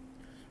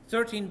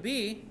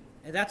 13b,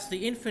 that's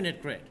the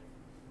infinite grid.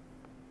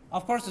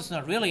 Of course, it's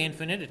not really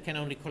infinite. It can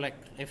only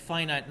collect a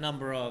finite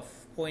number of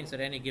points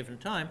at any given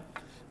time,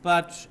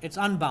 but it's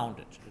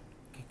unbounded.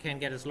 It can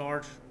get as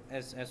large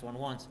as one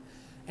wants.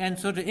 And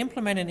so to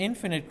implement an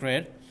infinite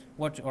grid,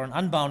 or an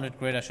unbounded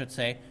grid, I should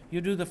say,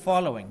 you do the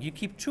following. You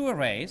keep two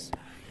arrays.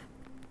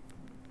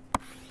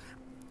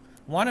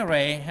 One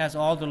array has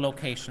all the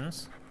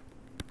locations,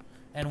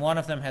 and one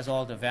of them has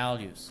all the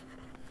values.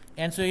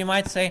 And so you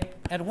might say,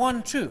 at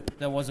 1, 2,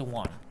 there was a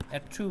 1.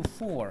 At 2,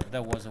 4,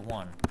 there was a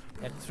 1.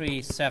 At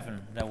 3,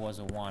 7, there was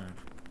a 1.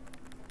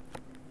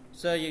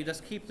 So you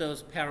just keep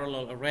those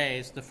parallel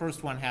arrays. The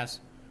first one has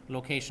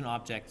location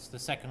objects. The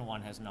second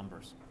one has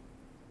numbers.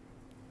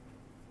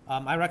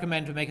 I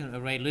recommend to make an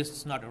array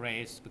lists, not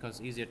arrays, because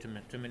it's easier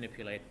to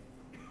manipulate.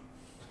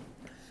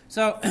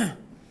 So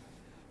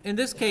in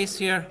this case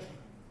here,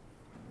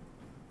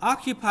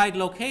 occupied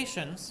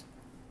locations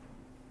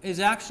is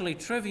actually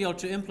trivial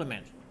to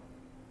implement.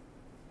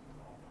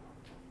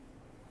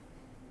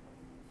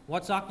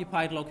 What's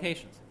occupied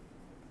locations?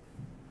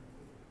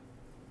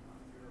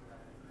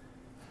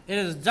 It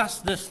is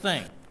just this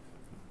thing.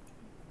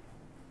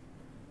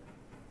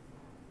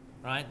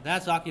 Right?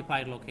 That's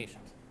occupied locations.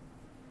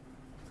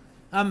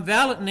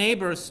 Valid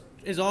neighbors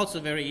is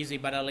also very easy,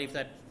 but I'll leave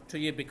that to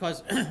you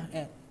because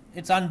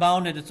it's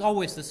unbounded. It's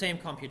always the same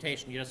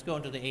computation. You just go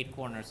into the 8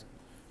 corners.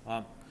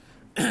 You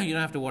don't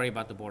have to worry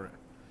about the border.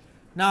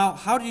 Now,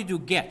 how do you do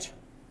get?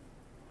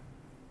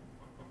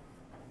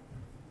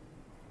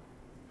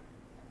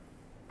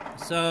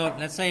 So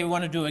let's say we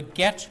want to do a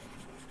get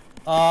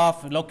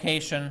of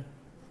location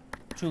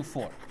 2,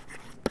 4.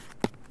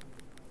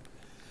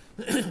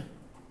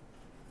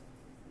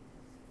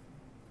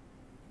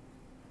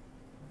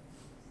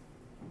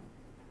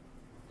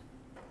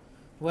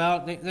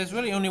 Well, there's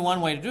really only one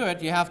way to do it.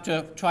 You have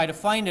to try to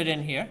find it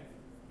in here.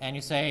 And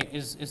you say,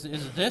 is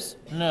it this?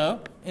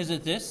 No. Is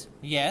it this?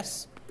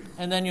 Yes.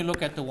 And then you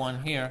look at the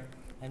one here,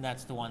 and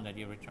that's the one that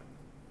you return.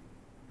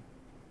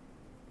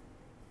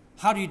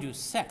 How do you do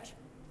set?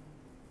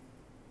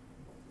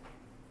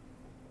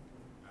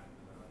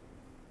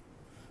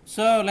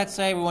 So let's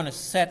say we want to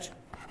set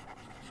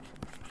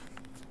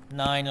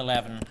 9,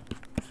 11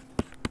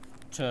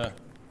 to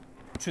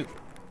 2.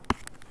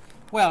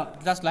 Well,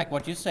 just like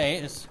what you say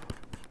is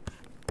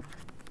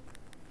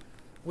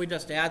we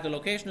just add the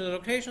location to the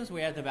locations,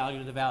 we add the value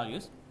to the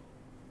values,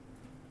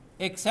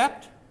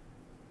 except,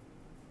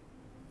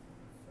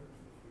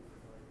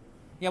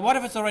 yeah, what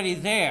if it's already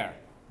there?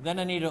 Then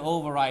I need to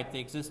overwrite the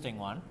existing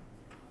one.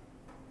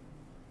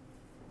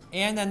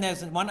 And then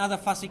there's one other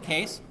fussy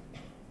case.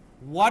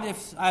 What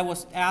if I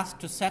was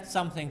asked to set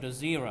something to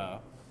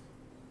 0?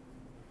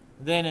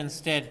 Then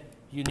instead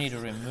you need to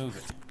remove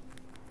it.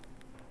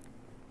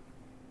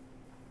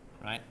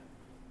 Right?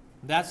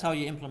 That's how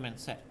you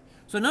implement set.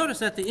 So notice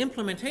that the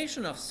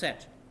implementation of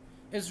set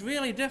is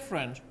really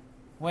different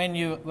when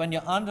your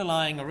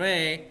underlying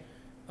array,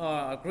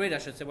 or grid I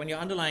should say, when your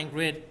underlying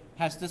grid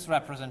has this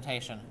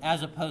representation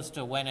as opposed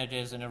to when it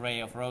is an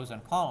array of rows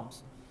and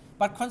columns.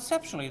 But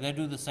conceptually they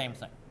do the same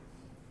thing.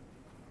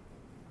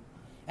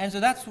 And so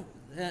that's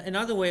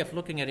another way of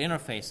looking at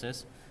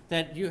interfaces,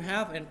 that you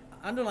have an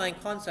underlying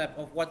concept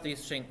of what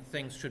these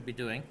things should be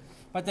doing,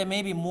 but there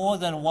may be more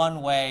than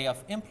one way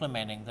of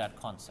implementing that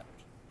concept.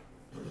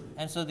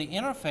 And so the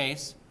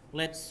interface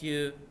lets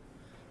you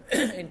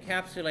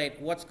encapsulate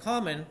what's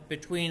common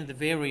between the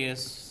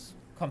various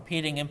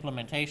competing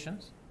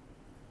implementations,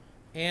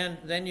 and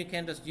then you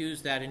can just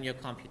use that in your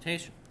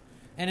computation.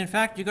 And in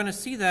fact, you're going to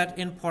see that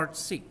in Part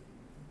C.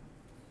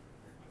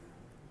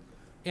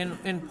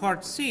 In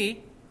Part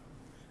C,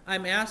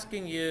 I'm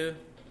asking you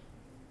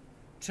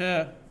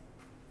to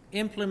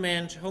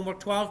implement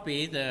homework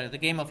 12b, the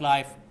game of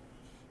life,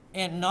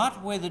 and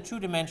not with a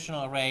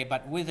two-dimensional array,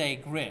 but with a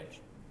grid.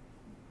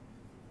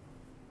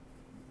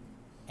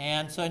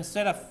 And so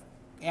instead of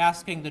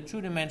asking the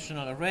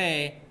two-dimensional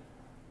array,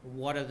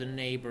 what are the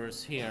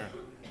neighbors here,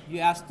 you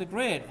ask the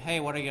grid, hey,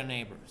 what are your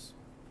neighbors?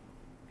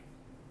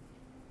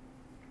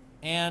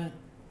 And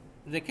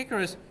the kicker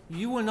is,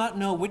 you will not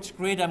know which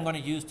grid I'm going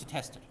to use to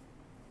test it.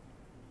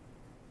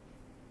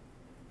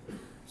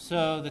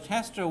 So the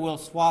tester will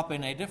swap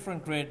in a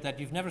different grid that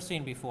you've never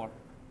seen before.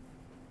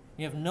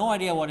 You have no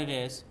idea what it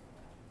is.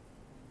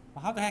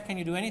 Well, how the heck can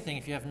you do anything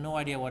if you have no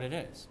idea what it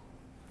is?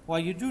 Well,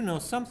 you do know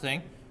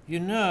something, you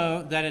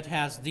know that it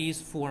has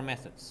these 4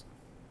 methods.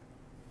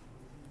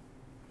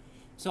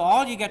 So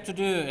all you get to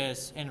do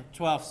is, in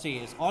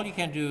 12C, is all you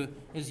can do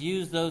is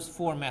use those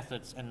 4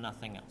 methods and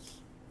nothing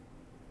else.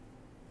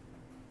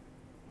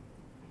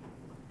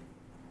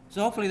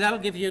 So hopefully that'll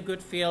give you a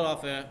good feel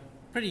of a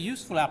pretty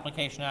useful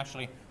application,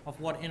 actually, of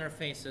what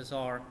interfaces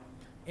are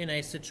in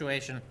a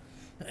situation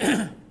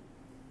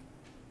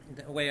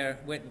where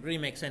it really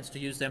makes sense to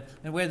use them,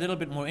 and where a little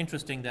bit more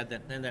interesting than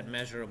that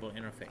measurable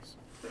interface.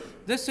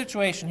 This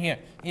situation here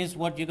is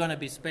what you're going to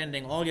be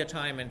spending all your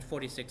time in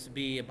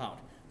 46B about.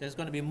 There's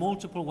going to be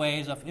multiple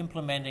ways of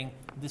implementing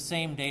the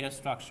same data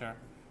structure.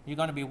 You're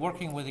going to be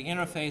working with the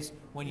interface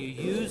when you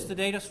use the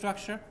data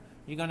structure.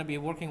 You're going to be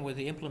working with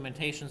the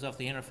implementations of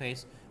the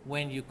interface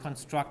when you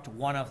construct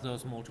one of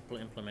those multiple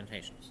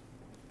implementations.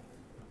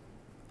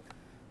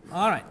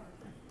 All right.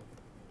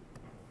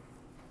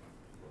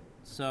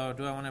 So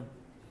do I want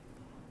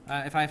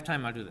to, if I have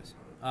time, I'll do this.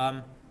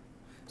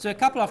 So a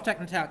couple of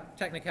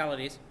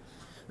technicalities.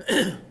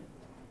 It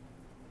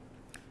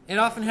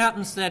often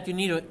happens that you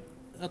need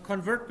a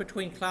convert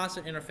between class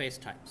and interface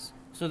types.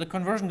 So the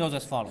conversion goes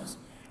as follows.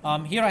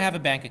 Here I have a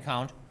bank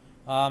account,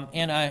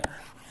 and I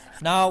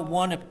now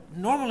want to,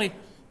 normally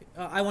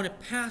I want to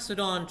pass it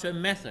on to a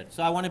method.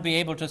 So I want to be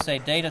able to say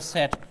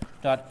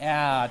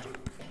dataset.add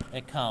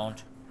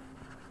account.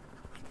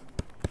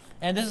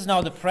 And this is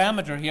now the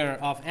parameter here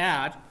of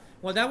add.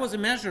 Well, that was a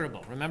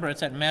measurable. Remember,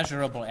 it's at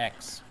measurable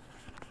x.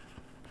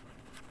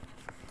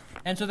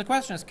 And so the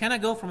question is, can I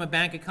go from a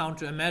bank account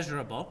to a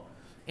measurable?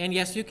 And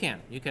yes, you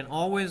can. You can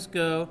always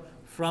go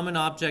from an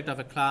object of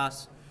a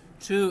class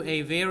to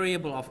a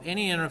variable of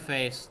any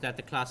interface that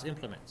the class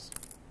implements.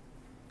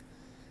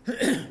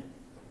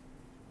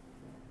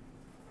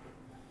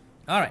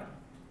 All right.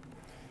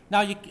 Now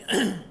you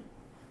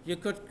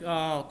could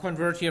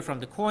convert here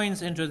from the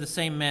coins into the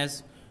same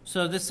mez.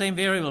 So this same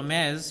variable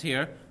mez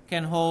here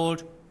can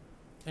hold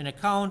an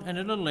account, and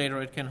a little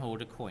later it can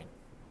hold a coin.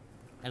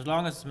 As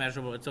long as it's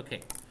measurable, it's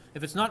okay.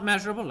 If it's not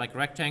measurable, like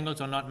rectangles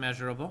are not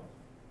measurable.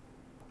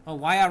 Oh,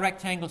 why are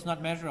rectangles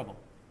not measurable?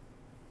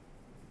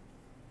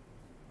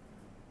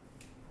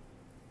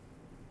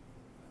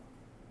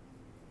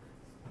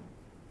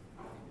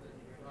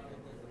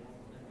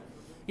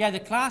 Yeah,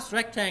 the class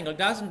rectangle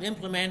doesn't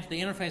implement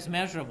the interface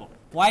measurable.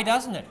 Why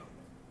doesn't it?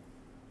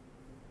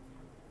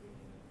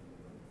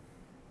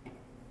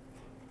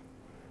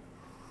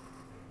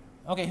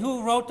 Okay,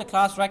 who wrote the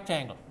class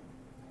rectangle?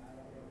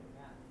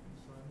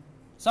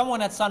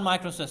 Someone at Sun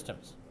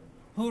Microsystems.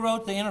 Who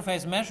wrote the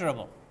interface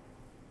measurable?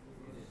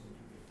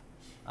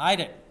 I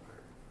did.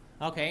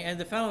 Okay, and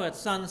the fellow at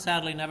Sun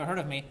sadly never heard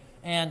of me,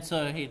 and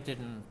so he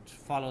didn't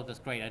follow this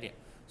great idea.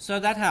 So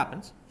that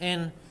happens,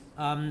 and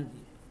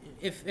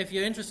if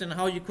you're interested in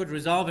how you could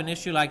resolve an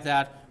issue like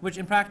that, which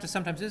in practice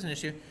sometimes is an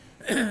issue,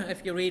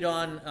 if you read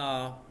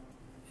on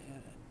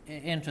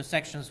into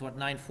sections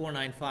 94,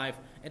 95,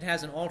 it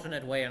has an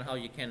alternate way on how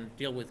you can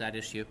deal with that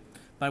issue,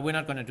 but we're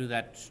not going to do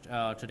that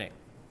today.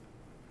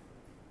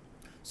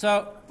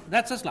 So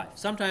that's just life.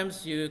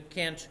 Sometimes you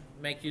can't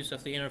make use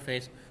of the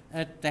interface.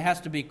 There has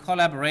to be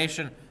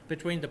collaboration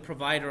between the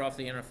provider of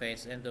the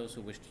interface and those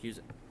who wish to use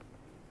it.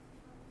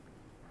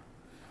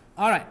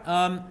 All right.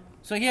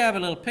 So here I have a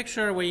little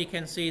picture where you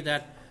can see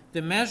that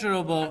the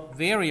measurable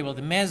variable,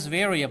 the mez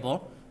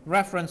variable,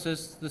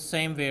 references the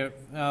same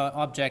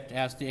object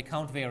as the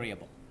account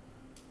variable.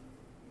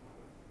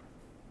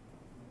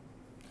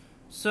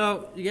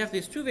 So you have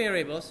these two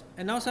variables,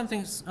 and now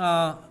something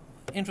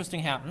interesting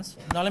happens.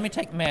 Now let me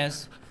take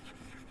mez.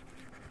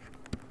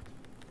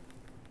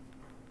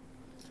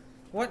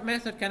 What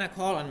method can I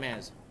call on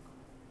mez?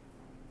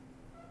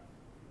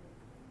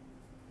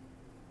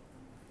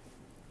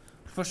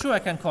 For sure I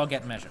can call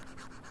getMeasure.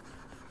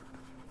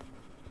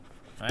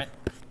 Right?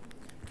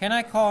 Can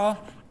I call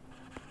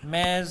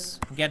mez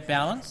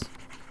getBalance?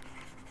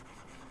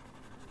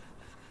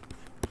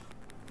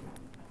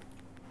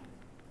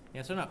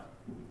 Yes or no?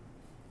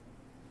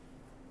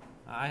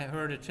 I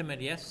heard a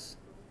timid yes.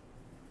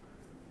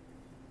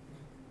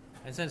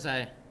 And since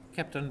I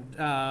kept on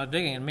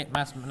digging, it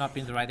must not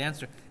be the right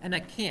answer. And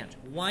I can't.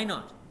 Why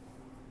not?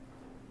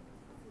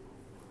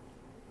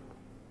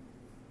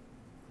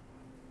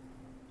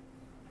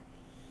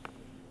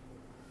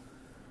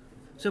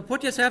 So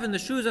put yourself in the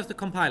shoes of the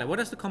compiler. What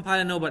does the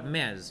compiler know about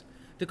mez?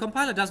 The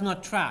compiler does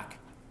not track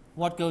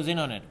what goes in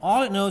on it.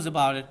 All it knows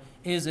about it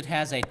is it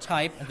has a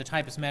type, and the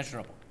type is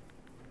measurable.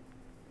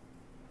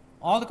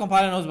 All the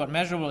compiler knows about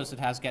measurable is it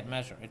has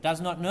getMeasure. It does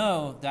not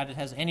know that it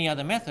has any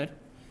other method.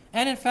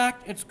 And in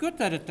fact, it's good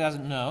that it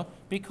doesn't know,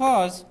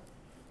 because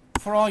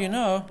for all you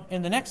know,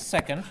 in the next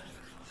second,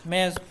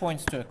 mez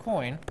points to a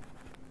coin,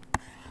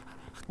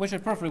 which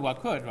it perfectly well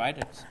could, right?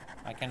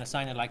 I can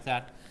assign it like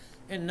that.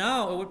 And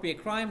now it would be a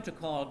crime to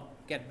call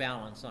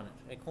getBalance on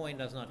it. A coin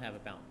does not have a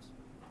balance.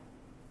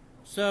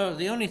 So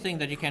the only thing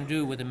that you can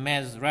do with a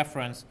mez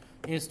reference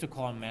is to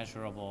call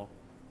measurable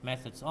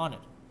methods on it.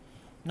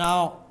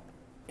 Now,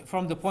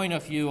 from the point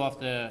of view of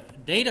the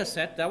data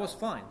set, that was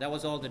fine. That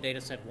was all the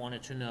data set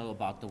wanted to know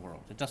about the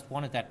world. It just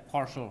wanted that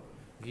partial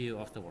view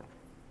of the world.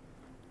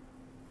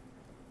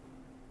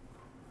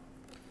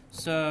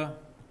 So,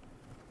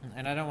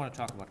 and I don't want to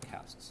talk about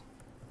casts.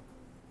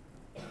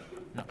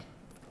 No.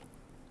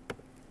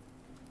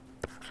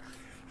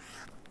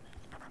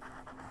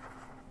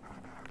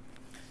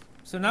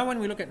 So now when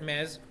we look at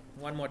MES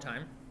one more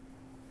time,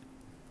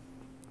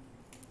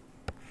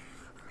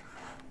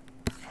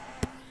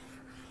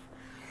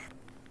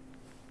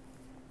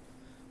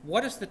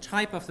 what is the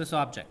type of this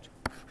object?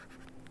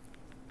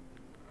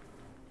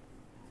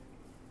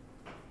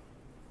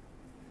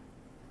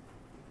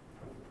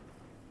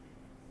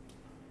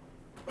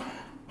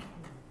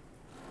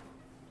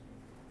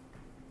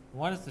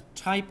 What is the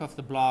type of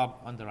the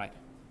blob on the right?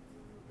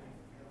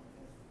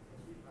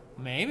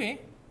 Maybe.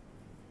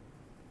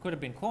 Could have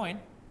been coin.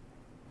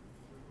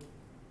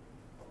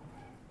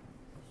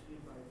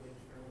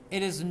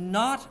 It is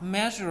not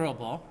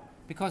measurable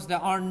because there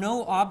are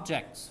no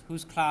objects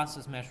whose class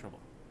is measurable.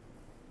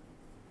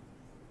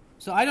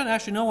 So I don't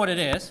actually know what it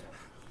is.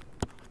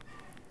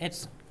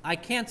 I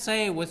can't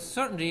say with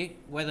certainty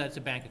whether it's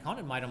a bank account.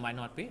 It might or might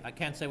not be. I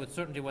can't say with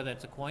certainty whether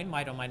it's a coin.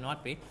 Might or might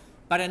not be.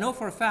 But I know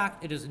for a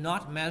fact it is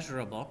not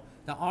measurable.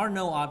 There are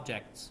no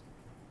objects.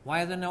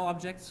 Why are there no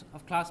objects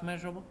of class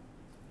measurable?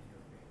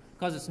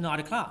 Because it's not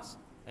a class.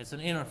 It's an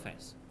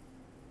interface.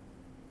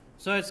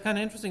 So it's kind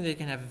of interesting that you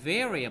can have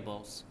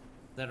variables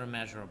that are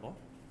measurable,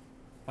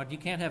 but you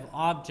can't have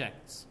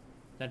objects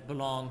that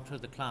belong to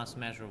the class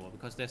measurable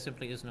because there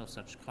simply is no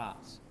such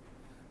class.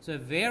 So a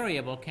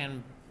variable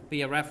can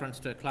be a reference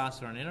to a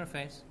class or an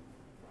interface,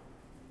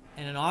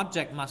 and an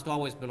object must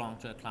always belong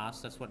to a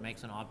class. That's what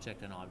makes an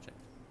object an object.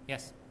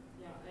 Yes?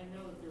 Yeah, I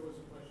know that there was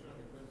a question on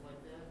the quiz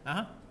like that,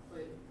 Uh-huh.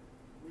 but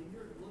when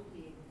you're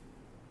looking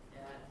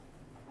at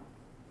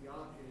the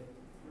object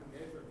through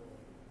measurable,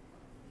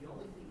 the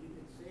only thing you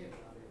can say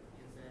about it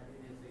is that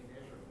it is a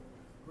measurable.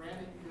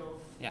 Granted, you don't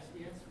Yeah.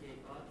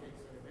 instantiate objects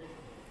that are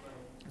measurable, but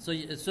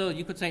So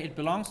you could say it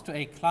belongs to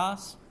a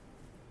class,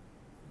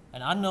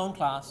 an unknown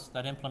class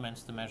that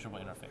implements the measurable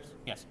interface.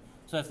 Yes.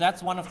 So if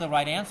that's one of the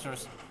right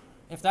answers,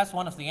 that's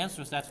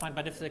fine.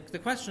 But if the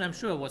question, I'm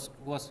sure,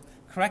 was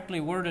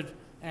correctly worded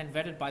and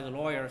vetted by the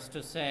lawyers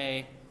to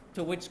say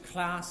to which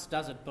class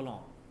does it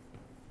belong?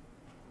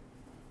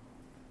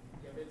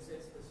 yeah, but it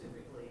said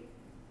specifically,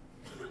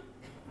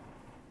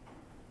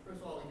 first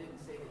of all, it didn't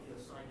say that you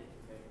assigned it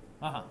to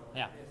measurable. Uh-huh,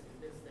 yeah. It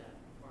missed that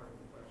part of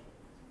the question.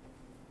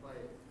 But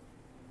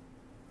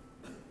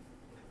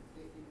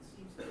it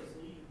seems to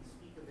misleading to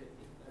speak of it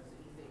as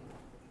anything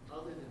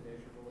other than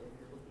measurable if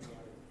you're looking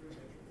at it through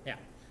measurable. Yeah.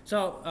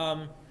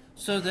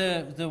 So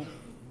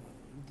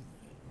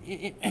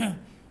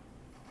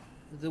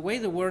the way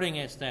the wording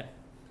is that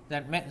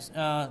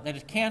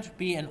it can't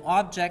be an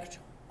object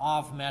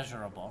of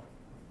measurable.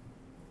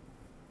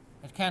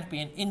 It can't be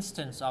an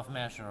instance of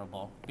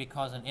measurable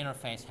because an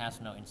interface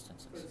has no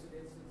instances. But it's an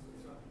instance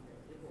of something that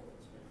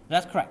implements measurable.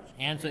 That's correct.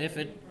 And so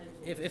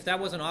if that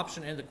was an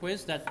option in the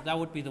quiz, that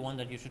would be the one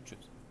that you should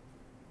choose.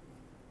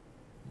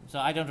 So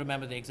I don't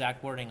remember the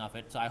exact wording of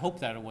it. So I hope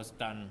that it was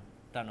done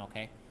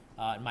okay.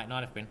 It might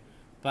not have been.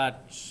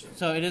 But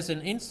so it is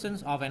an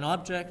instance of an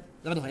object.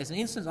 It's an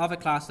instance of a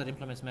class that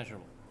implements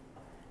measurable.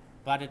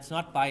 But it's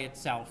not by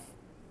itself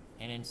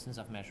an instance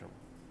of measurable.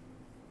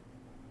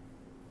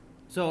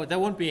 So there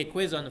won't be a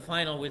quiz on the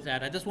final with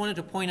that. I just wanted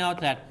to point out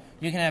that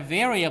you can have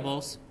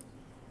variables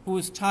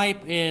whose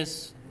type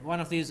is one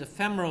of these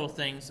ephemeral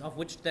things of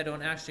which there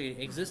don't actually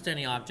exist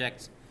any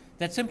objects.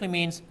 That simply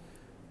means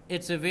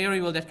it's a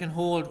variable that can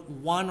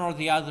hold one or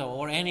the other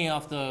or any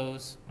of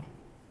those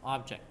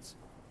objects.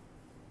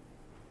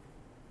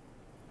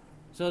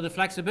 So the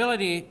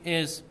flexibility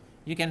is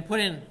you can put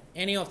in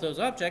any of those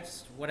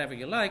objects, whatever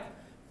you like,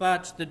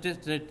 but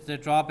the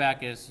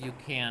drawback is you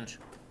can't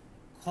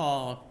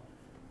call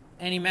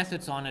any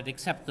methods on it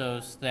except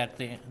those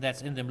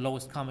that's in the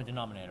lowest common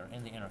denominator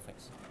in the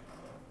interface.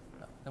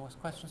 There was a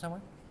question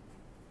somewhere?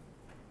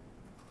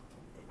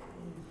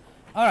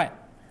 All right.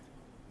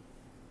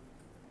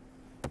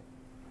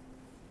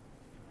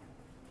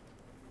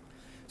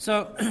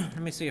 So let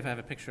me see if I have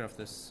a picture of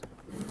this.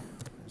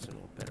 It's a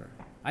little better.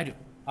 I do.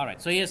 All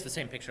right, so here's the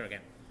same picture again.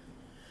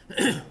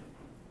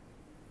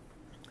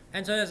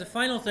 And so there's a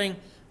final thing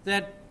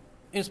that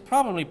is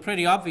probably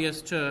pretty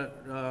obvious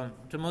to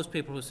most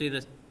people who see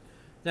this,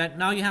 that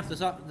now you have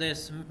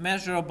this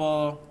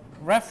measurable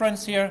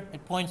reference here.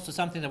 It points to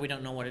something that we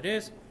don't know what it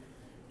is.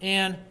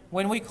 And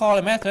when we call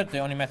a method, the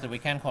only method we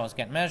can call is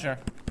getMeasure.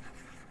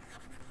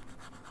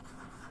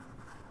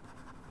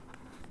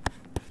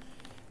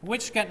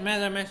 Which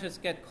getMeasure methods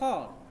get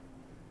called?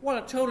 Well,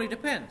 it totally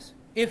depends.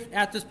 If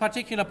at this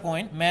particular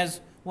point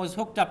MES was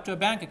hooked up to a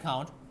bank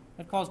account,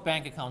 it calls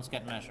bank accounts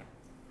getMeasure.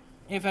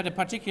 If at a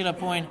particular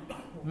point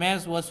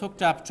MES was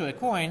hooked up to a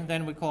coin,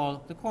 then we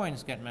call the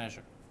coins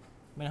getMeasure.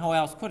 I mean, how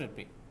else could it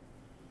be?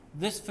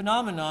 This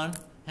phenomenon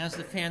has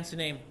the fancy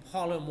name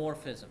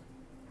polymorphism.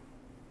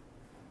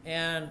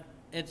 And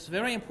it's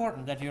very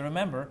important that you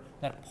remember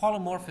that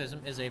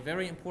polymorphism is a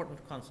very important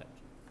concept.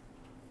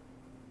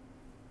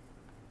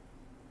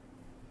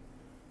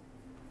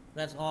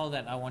 That's all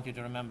that I want you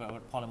to remember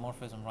about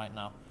polymorphism right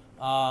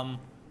now.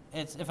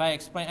 It's, if I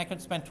explain, I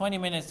could spend 20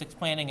 minutes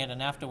explaining it,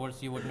 and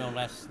afterwards you would know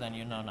less than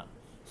you know now.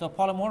 So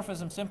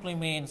polymorphism simply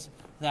means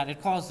that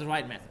it calls the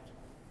right method.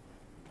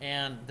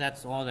 And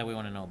that's all that we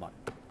want to know about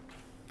it.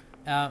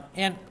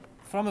 And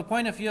from a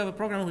point of view of a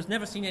programmer who's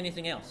never seen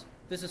anything else,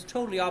 this is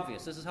totally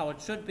obvious. This is how it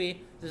should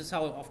be. This is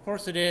how, of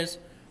course, it is.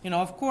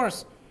 Of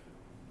course,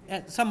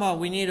 somehow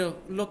we need to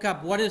look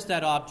up what is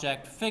that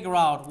object, figure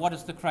out what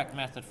is the correct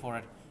method for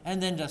it,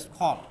 and then just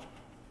call it.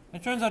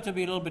 It turns out to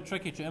be a little bit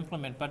tricky to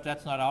implement, but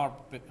that's not our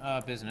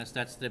business.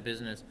 That's the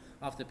business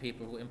of the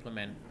people who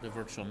implement the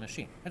virtual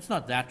machine. It's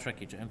not that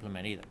tricky to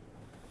implement either.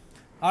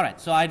 All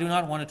right, so I do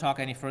not want to talk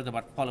any further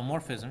about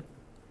polymorphism,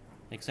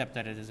 except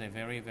that it is a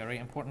very, very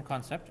important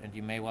concept, and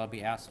you may well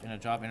be asked in a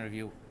job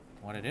interview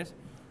what it is.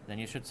 Then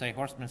you should say,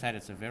 Horstman said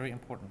it's a very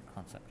important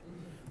concept.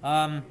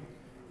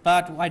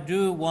 But I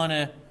do want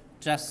to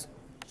just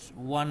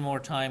one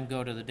more time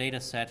go to the data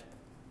set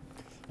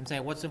and say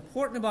what's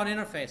important about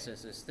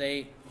interfaces is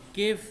they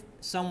give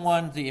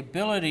someone the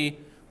ability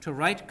to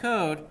write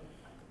code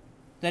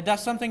that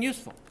does something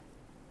useful,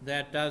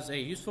 that does a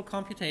useful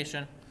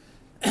computation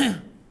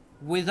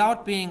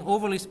without being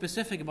overly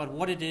specific about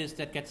what it is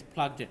that gets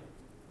plugged in.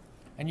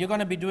 And you're going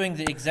to be doing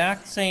the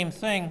exact same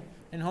thing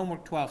in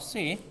homework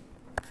 12C,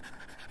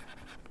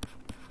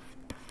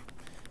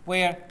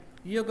 where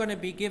you're going to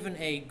be given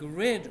a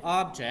grid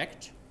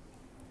object.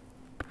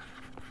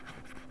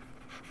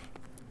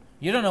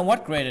 You don't know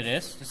what grid it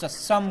is. It's a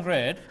some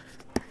grid.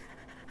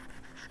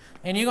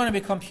 And you're going to be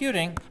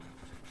computing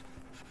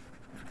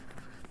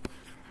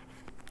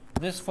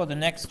this for the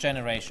next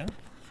generation.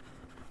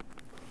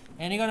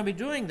 And you're going to be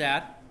doing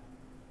that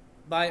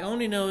by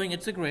only knowing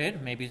it's a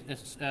grid. Maybe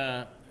it's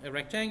a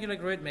rectangular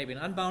grid, maybe an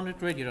unbounded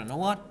grid, you don't know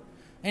what.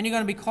 And you're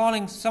going to be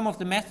calling some of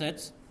the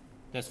methods.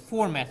 There's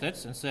 4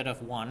 methods instead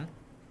of 1.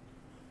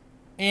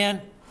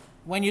 And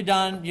when you're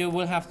done, you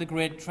will have the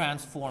grid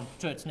transformed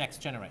to its next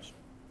generation,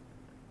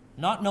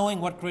 not knowing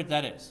what grid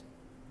that is.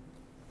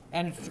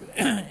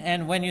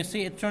 And when you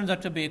see, it turns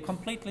out to be a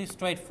completely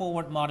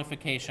straightforward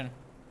modification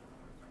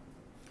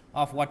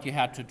of what you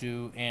had to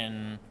do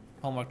in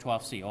homework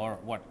 12C, or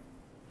what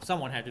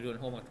someone had to do in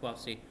homework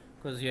 12C,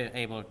 because you're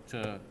able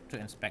to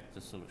inspect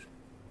the solution.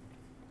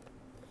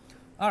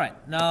 All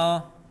right,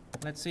 now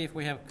let's see if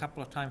we have a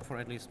couple of time for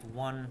at least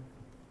one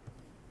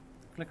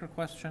clicker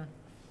question.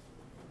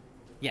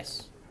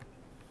 Yes.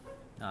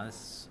 Now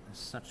this is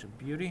such a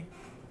beauty.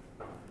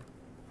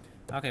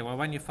 Okay, well,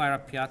 when you fire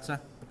up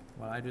Piazza,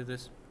 while I do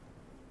this.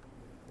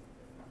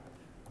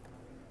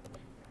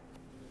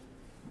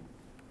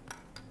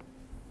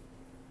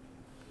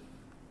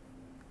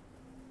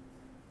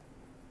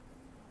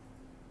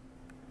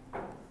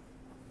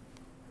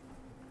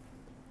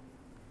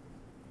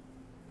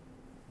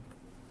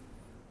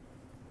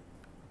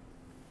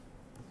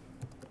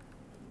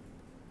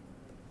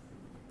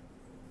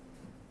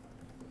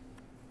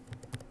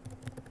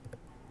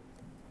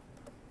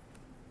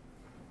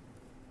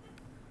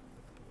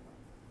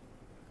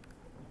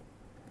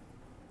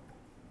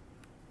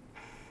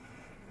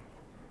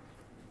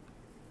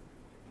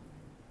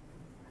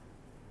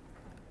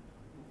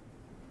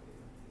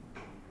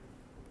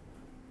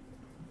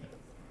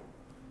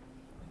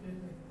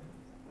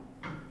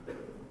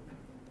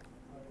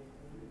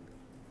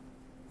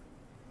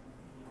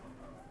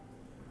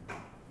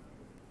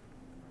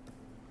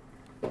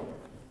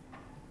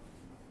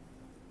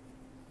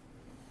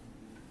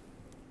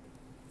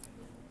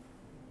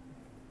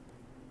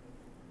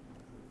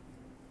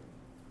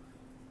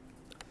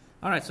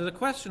 All right, so the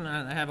question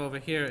I have over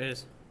here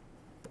is,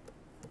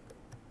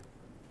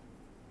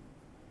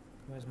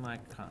 where's my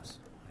class?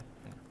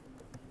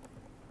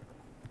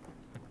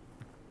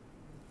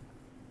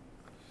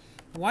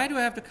 Why do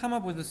I have to come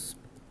up with this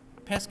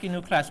pesky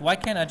new class? Why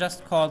can't I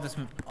just call this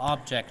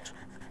object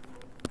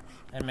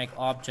and make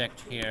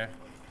object here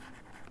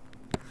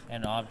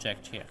and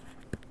object here?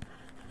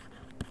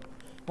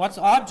 What's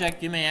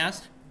object, you may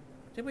ask?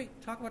 Did we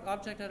talk about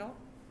object at all?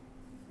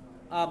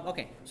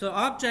 Okay, so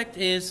object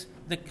is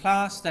the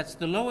class that's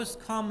the lowest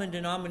common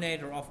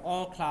denominator of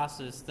all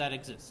classes that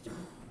exist.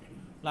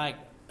 Like,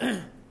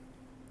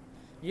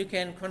 you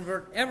can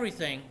convert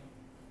everything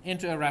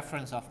into a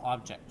reference of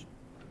object.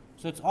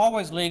 So it's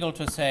always legal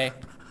to say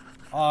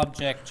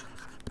object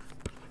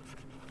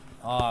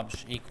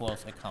obj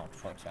equals account,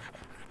 for example.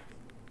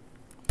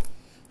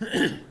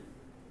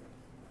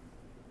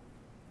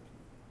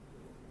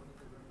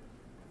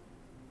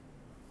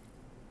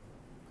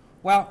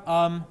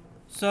 Well,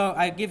 so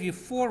I give you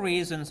 4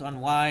 reasons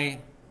on why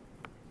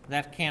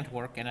that can't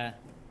work, and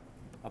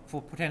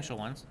 4 potential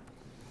ones.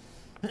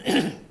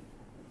 And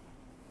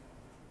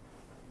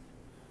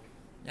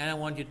I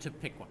want you to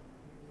pick one.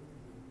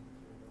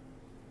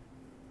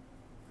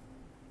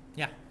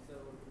 Yeah. So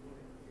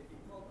if you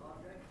called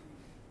object,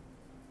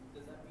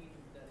 does that mean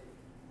that it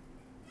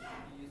can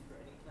be used for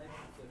any type?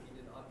 So if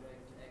you did object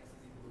x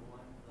is equal to 1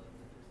 or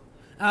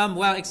something?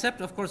 Well,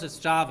 except of course it's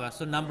Java,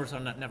 so numbers are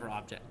never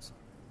objects.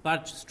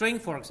 But string,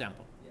 for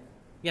example. Yeah.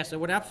 Yes, it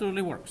would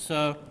absolutely work.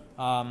 So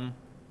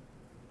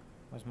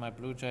Where's my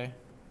blue jay?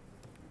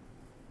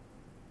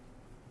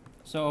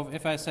 So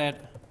if I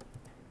said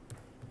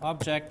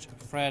object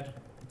Fred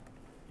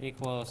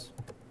equals,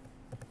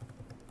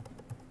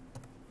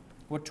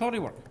 would totally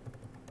work.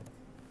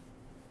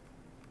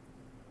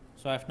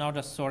 So I've now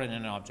just sorted in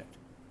an object.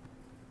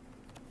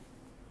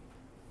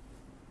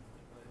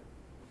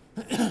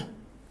 It has to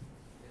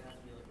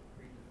be like a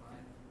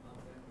predefined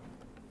object.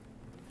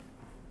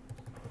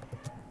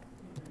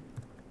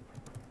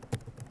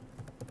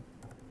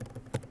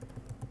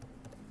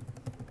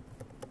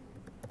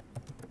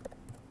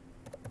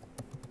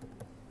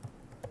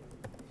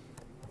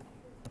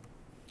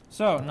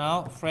 So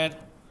now Fred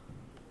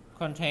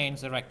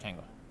contains a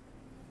rectangle.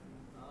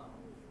 Oh.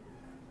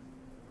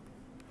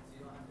 So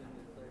you don't have to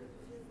declare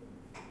this.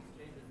 It just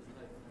changes the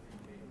type whenever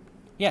you change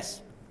it.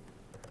 Yes.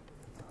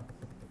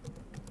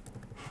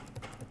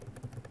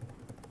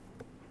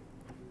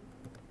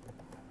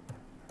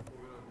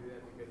 We don't do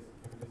that because it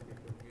would just get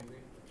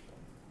confusing.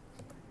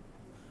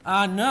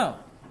 No.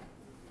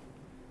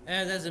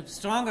 And there's a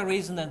stronger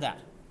reason than that.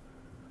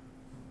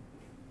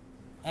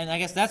 And I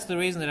guess that's the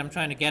reason that I'm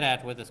trying to get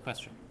at with this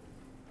question.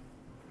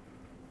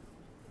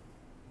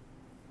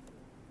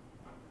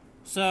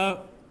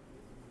 So,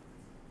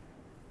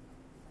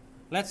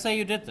 let's say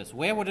you did this.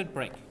 Where would it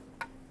break?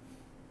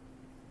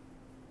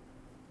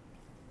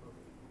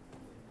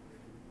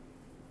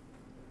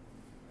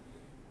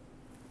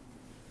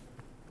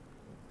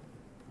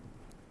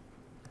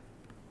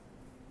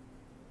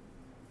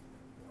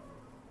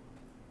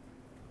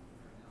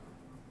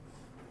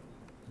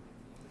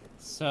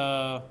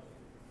 So,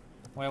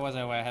 where was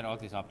I where I had all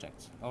these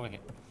objects? Over here.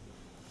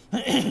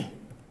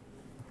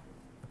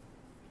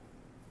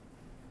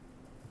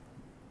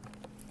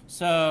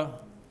 So,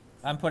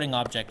 I'm putting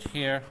object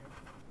here,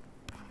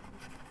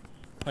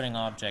 putting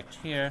object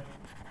here,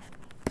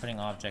 putting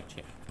object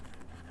here.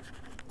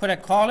 Could I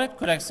call it?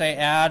 Could I say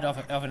add of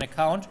an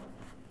account?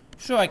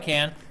 Sure I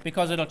can,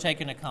 because it'll take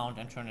an account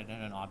and turn it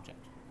into an object.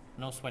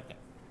 No sweat there.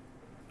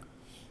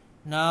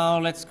 Now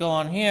let's go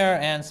on here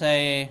and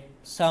say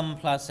sum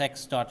plus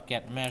x dot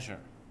get measure.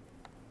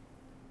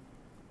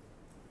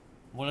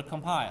 Will it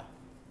compile?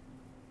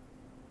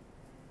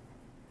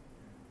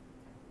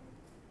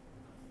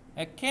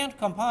 It can't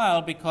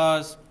compile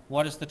because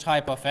what is the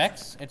type of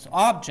x? It's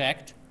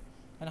object.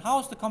 And how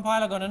is the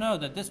compiler going to know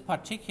that this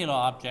particular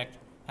object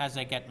has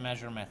a get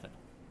measure method?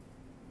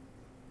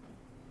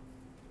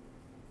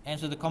 And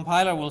so the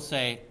compiler will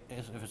say,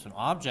 if it's an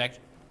object,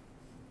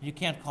 you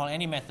can't call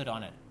any method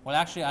on it. Well,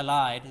 actually, I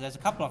lied. There's a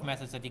couple of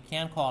methods that you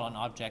can call on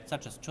object,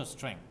 such as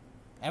toString.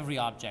 Every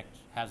object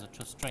has a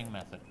toString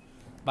method.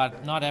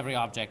 But not every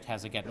object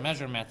has a get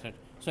measure method.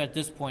 So at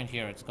this point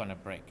here, it's going to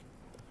break.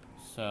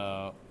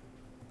 So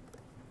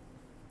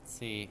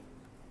see.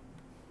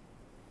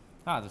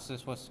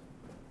 This was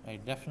a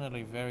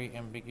definitely very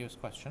ambiguous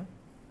question.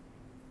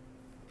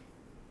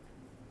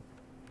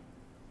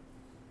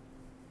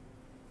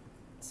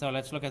 So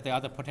let's look at the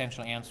other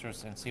potential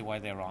answers and see why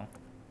they're wrong.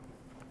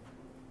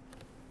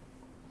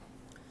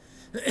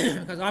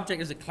 Because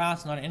object is a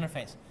class, not an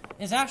interface.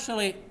 It's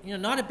actually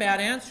not a bad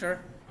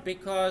answer,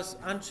 because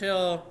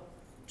until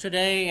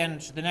today and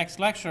the next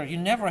lecture, you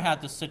never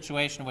had this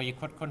situation where you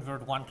could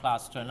convert one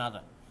class to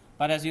another.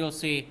 But as you'll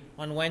see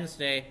on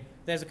Wednesday,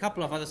 there's a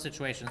couple of other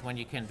situations when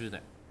you can do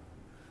that.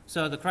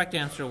 So the correct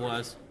answer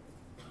was,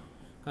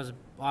 because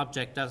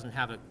object doesn't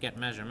have a get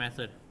measure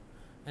method,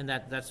 and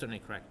that's certainly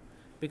correct.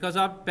 Because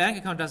our bank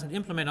account doesn't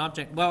implement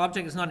object. Well,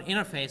 object is not an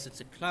interface, it's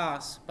a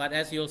class, but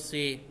as you'll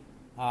see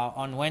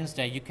on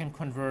Wednesday, you can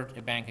convert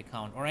a bank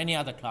account or any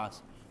other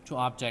class to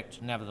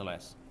object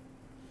nevertheless.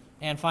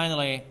 And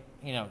finally,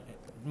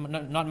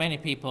 not many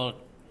people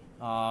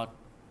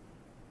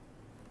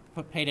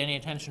paid any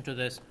attention to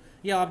this.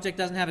 Yeah, object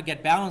doesn't have a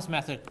get balance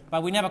method,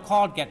 but we never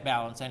called get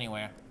balance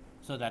anywhere,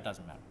 so that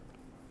doesn't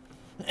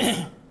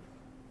matter.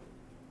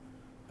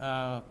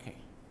 Okay.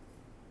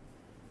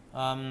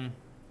 I'm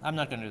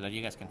not going to do that.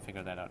 You guys can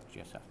figure that out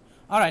yourself.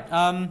 All right.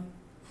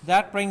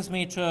 That brings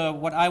me to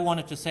what I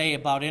wanted to say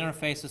about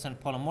interfaces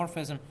and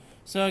polymorphism.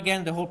 So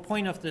again, the whole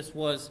point of this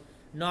was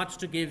not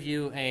to give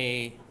you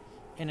an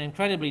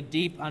incredibly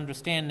deep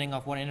understanding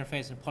of what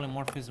interface and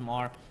polymorphism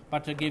are,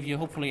 but to give you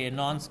hopefully a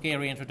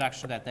non-scary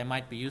introduction that they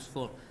might be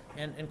useful.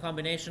 And in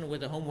combination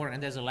with the homework,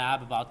 and there's a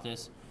lab about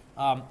this,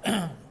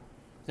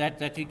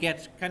 that you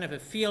get kind of a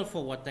feel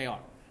for what they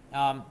are.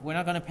 We're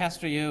not going to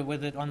pester you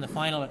with it on the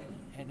final at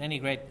any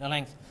great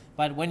length,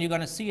 but when you're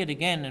going to see it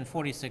again in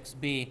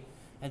 46B,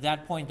 at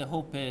that point the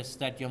hope is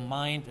that your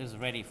mind is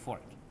ready for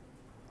it.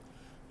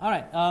 All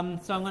right,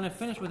 so I'm going to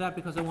finish with that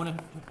because I want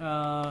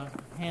to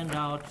hand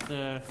out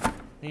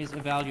these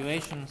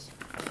evaluations.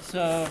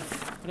 So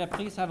could I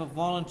please have a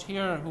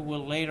volunteer who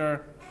will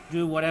later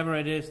do whatever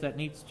it is that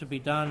needs to be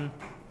done?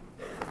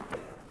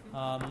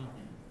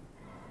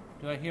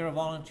 Do I hear a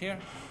volunteer?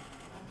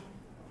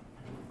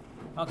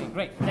 Okay,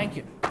 great, thank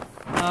you.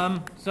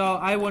 So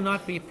I will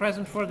not be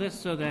present for this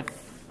so that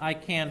I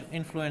can't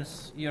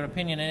influence your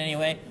opinion in any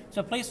way.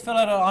 So please fill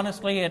it out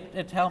honestly.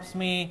 It helps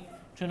me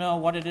to know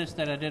what it is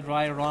that I did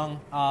right or wrong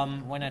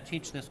when I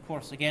teach this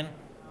course again,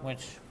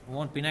 which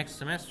won't be next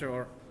semester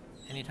or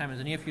anytime in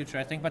the near future,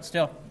 I think, but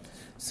still.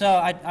 So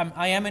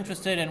I am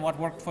interested in what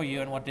worked for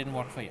you and what didn't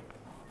work for you.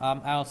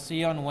 I'll see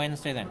you on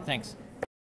Wednesday then. Thanks.